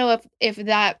 I don't know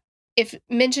if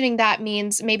mentioning that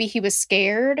means maybe he was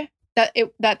scared that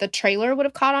the trailer would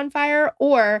have caught on fire,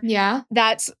 or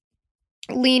that's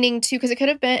leaning to, because it could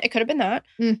have been that,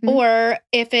 or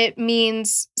if it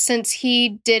means since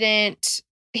he didn't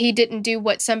do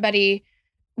what somebody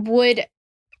would,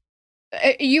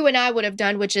 you and I would have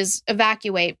done, which is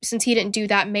evacuate. Since he didn't do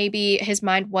that, maybe his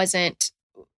mind wasn't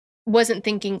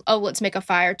thinking, oh, let's make a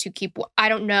fire to keep. I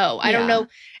don't know. I don't know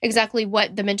exactly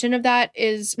what the mention of that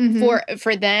is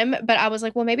for them, but I was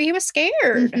like, well, maybe he was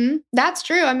scared. That's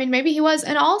true. I mean, maybe he was.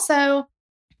 And also,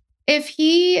 if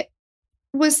he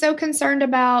was so concerned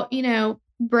about,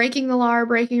 breaking the law or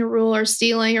breaking a rule or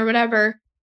stealing or whatever,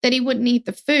 that he wouldn't eat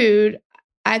the food,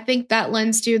 I think that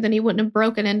lends to then he wouldn't have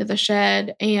broken into the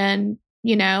shed and,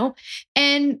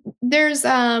 and there's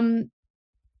a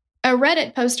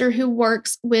Reddit poster who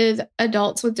works with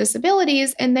adults with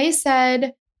disabilities, and they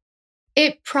said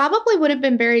it probably would have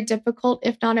been very difficult,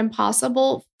 if not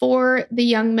impossible, for the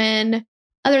young men,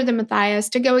 other than Matthias,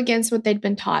 to go against what they'd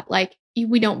been taught. Like,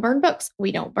 we don't burn books.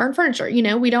 We don't burn furniture.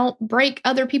 We don't break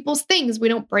other people's things. We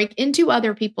don't break into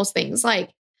other people's things.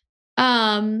 Like,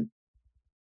 so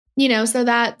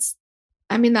that's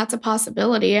a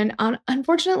possibility. And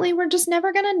unfortunately, we're just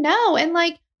never going to know. And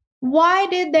like, why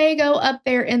did they go up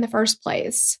there in the first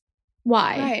place?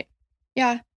 Why? Right.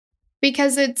 Yeah.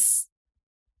 Because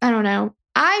I don't know.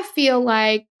 I feel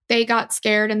like they got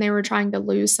scared and they were trying to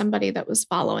lose somebody that was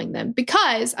following them.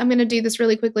 Because I'm going to do this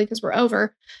really quickly because we're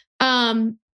over.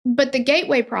 But the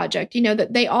Gateway Project,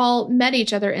 that they all met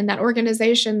each other in that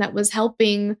organization that was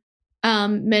helping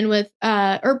men with,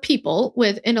 or people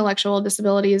with intellectual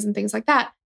disabilities and things like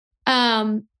that.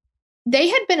 They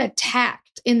had been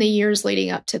attacked in the years leading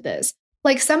up to this.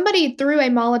 Like, somebody threw a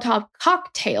Molotov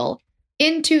cocktail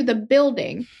into the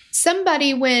building.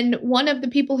 Somebody, when one of the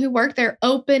people who worked there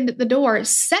opened the door,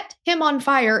 set him on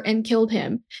fire and killed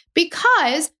him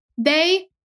because they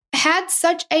had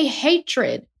such a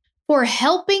hatred for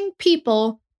helping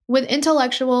people with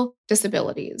intellectual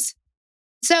disabilities.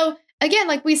 So again,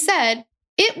 like we said,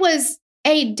 it was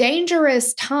a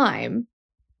dangerous time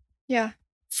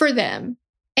for them.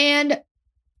 And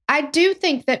I do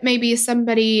think that maybe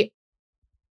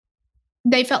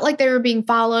they felt like they were being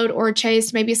followed or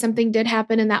chased. Maybe something did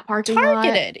happen in that parking lot.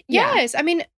 Targeted. Yes. Yeah. I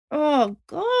mean, oh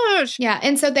gosh. Yeah.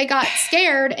 And so they got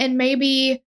scared, and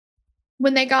maybe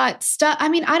when they got stuck. I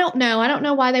mean, I don't know. I don't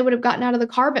know why they would have gotten out of the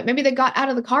car, but maybe they got out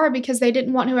of the car because they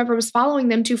didn't want whoever was following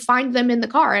them to find them in the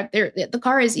car. If the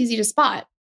car is easy to spot,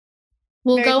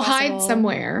 we'll Very go possible. hide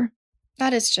somewhere.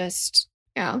 That is just...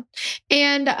 Yeah.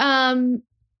 And,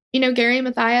 Gary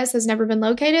Mathias has never been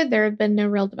located. There have been no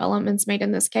real developments made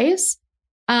in this case.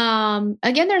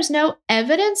 Again, there's no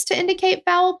evidence to indicate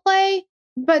foul play,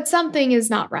 but something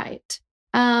is not right.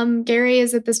 Gary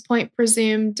is at this point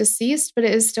presumed deceased, but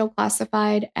it is still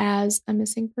classified as a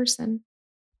missing person.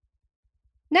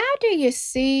 Now, do you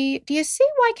see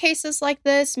why cases like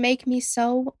this make me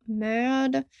so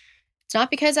mad? It's not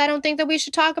because I don't think that we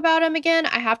should talk about him again.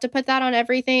 I have to put that on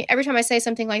everything every time I say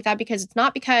something like that, because it's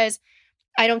not because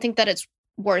I don't think that it's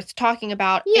worth talking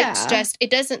about. Yeah. It's just, it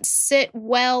doesn't sit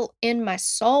well in my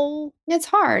soul. It's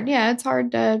hard. Yeah, it's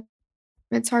hard to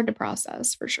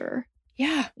process for sure.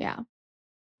 Yeah. Yeah.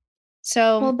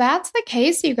 So, Well, that's the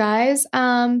case, you guys.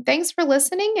 Thanks for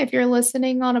listening. If you're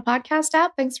listening on a podcast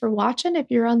app, thanks for watching. If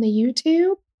you're on the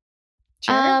YouTube,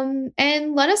 sure.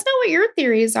 and let us know what your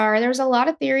theories are. There's a lot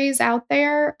of theories out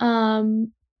there.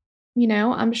 I'm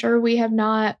sure we have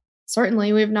not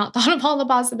thought of all the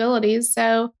possibilities.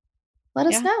 So let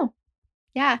us know.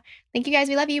 Yeah. Thank you guys.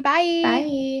 We love you. Bye.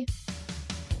 Bye.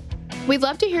 We'd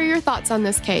love to hear your thoughts on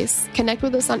this case. Connect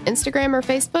with us on Instagram or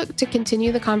Facebook to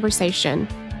continue the conversation.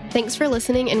 Thanks for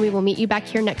listening, and we will meet you back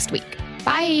here next week.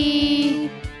 Bye!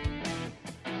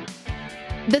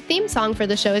 The theme song for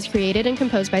the show is created and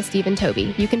composed by Stephen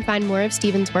Toby. You can find more of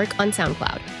Stephen's work on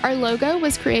SoundCloud. Our logo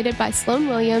was created by Sloan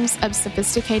Williams of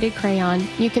Sophisticated Crayon.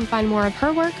 You can find more of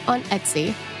her work on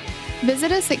Etsy.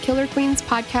 Visit us at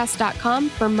KillerQueensPodcast.com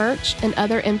for merch and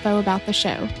other info about the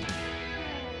show.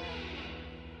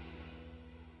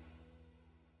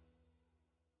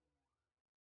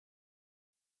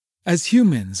 As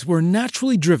humans, we're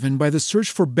naturally driven by the search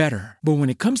for better. But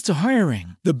when it comes to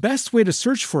hiring, the best way to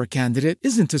search for a candidate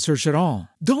isn't to search at all.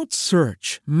 Don't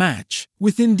search, match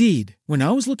with Indeed. When I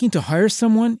was looking to hire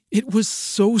someone, it was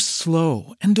so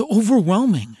slow and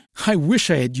overwhelming. I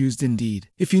wish I had used Indeed.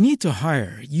 If you need to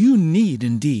hire, you need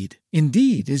Indeed.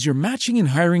 Indeed is your matching and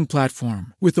hiring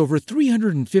platform with over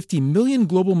 350 million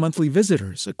global monthly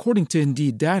visitors, according to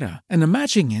Indeed data, and a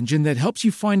matching engine that helps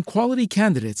you find quality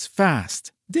candidates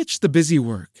fast. Ditch the busy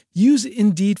work. Use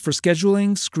Indeed for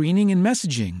scheduling, screening, and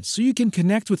messaging so you can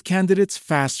connect with candidates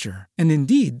faster. And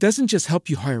Indeed doesn't just help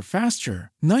you hire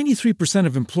faster. 93%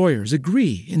 of employers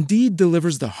agree Indeed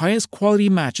delivers the highest quality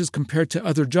matches compared to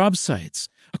other job sites,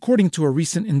 according to a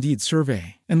recent Indeed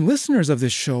survey. And listeners of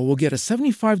this show will get a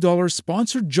 $75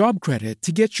 sponsored job credit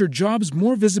to get your jobs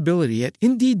more visibility at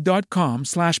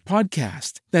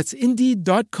Indeed.com/podcast. That's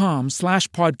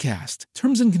Indeed.com/podcast.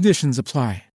 Terms and conditions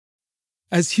apply.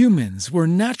 As humans, we're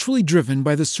naturally driven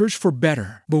by the search for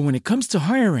better. But when it comes to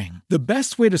hiring, the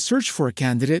best way to search for a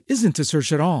candidate isn't to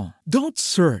search at all. Don't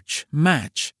search,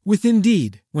 match with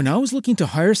Indeed. When I was looking to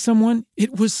hire someone,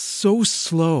 it was so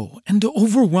slow and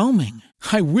overwhelming.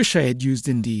 I wish I had used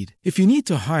Indeed. If you need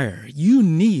to hire, you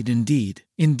need Indeed.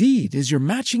 Indeed is your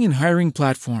matching and hiring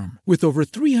platform with over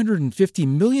 350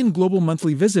 million global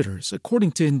monthly visitors,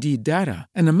 according to Indeed data,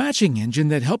 and a matching engine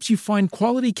that helps you find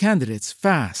quality candidates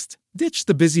fast. Ditch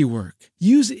the busy work.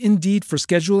 Use Indeed for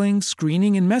scheduling,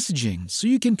 screening, and messaging so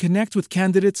you can connect with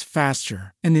candidates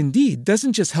faster. And Indeed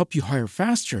doesn't just help you hire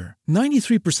faster.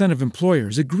 93% of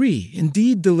employers agree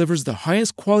Indeed delivers the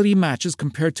highest quality matches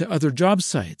compared to other job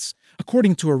sites,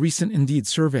 according to a recent Indeed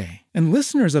survey. And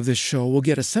listeners of this show will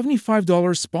get a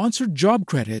 $75 sponsored job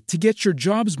credit to get your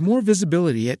jobs more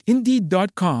visibility at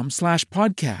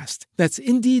Indeed.com/podcast. That's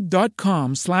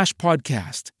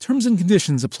Indeed.com/podcast. Terms and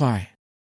conditions apply.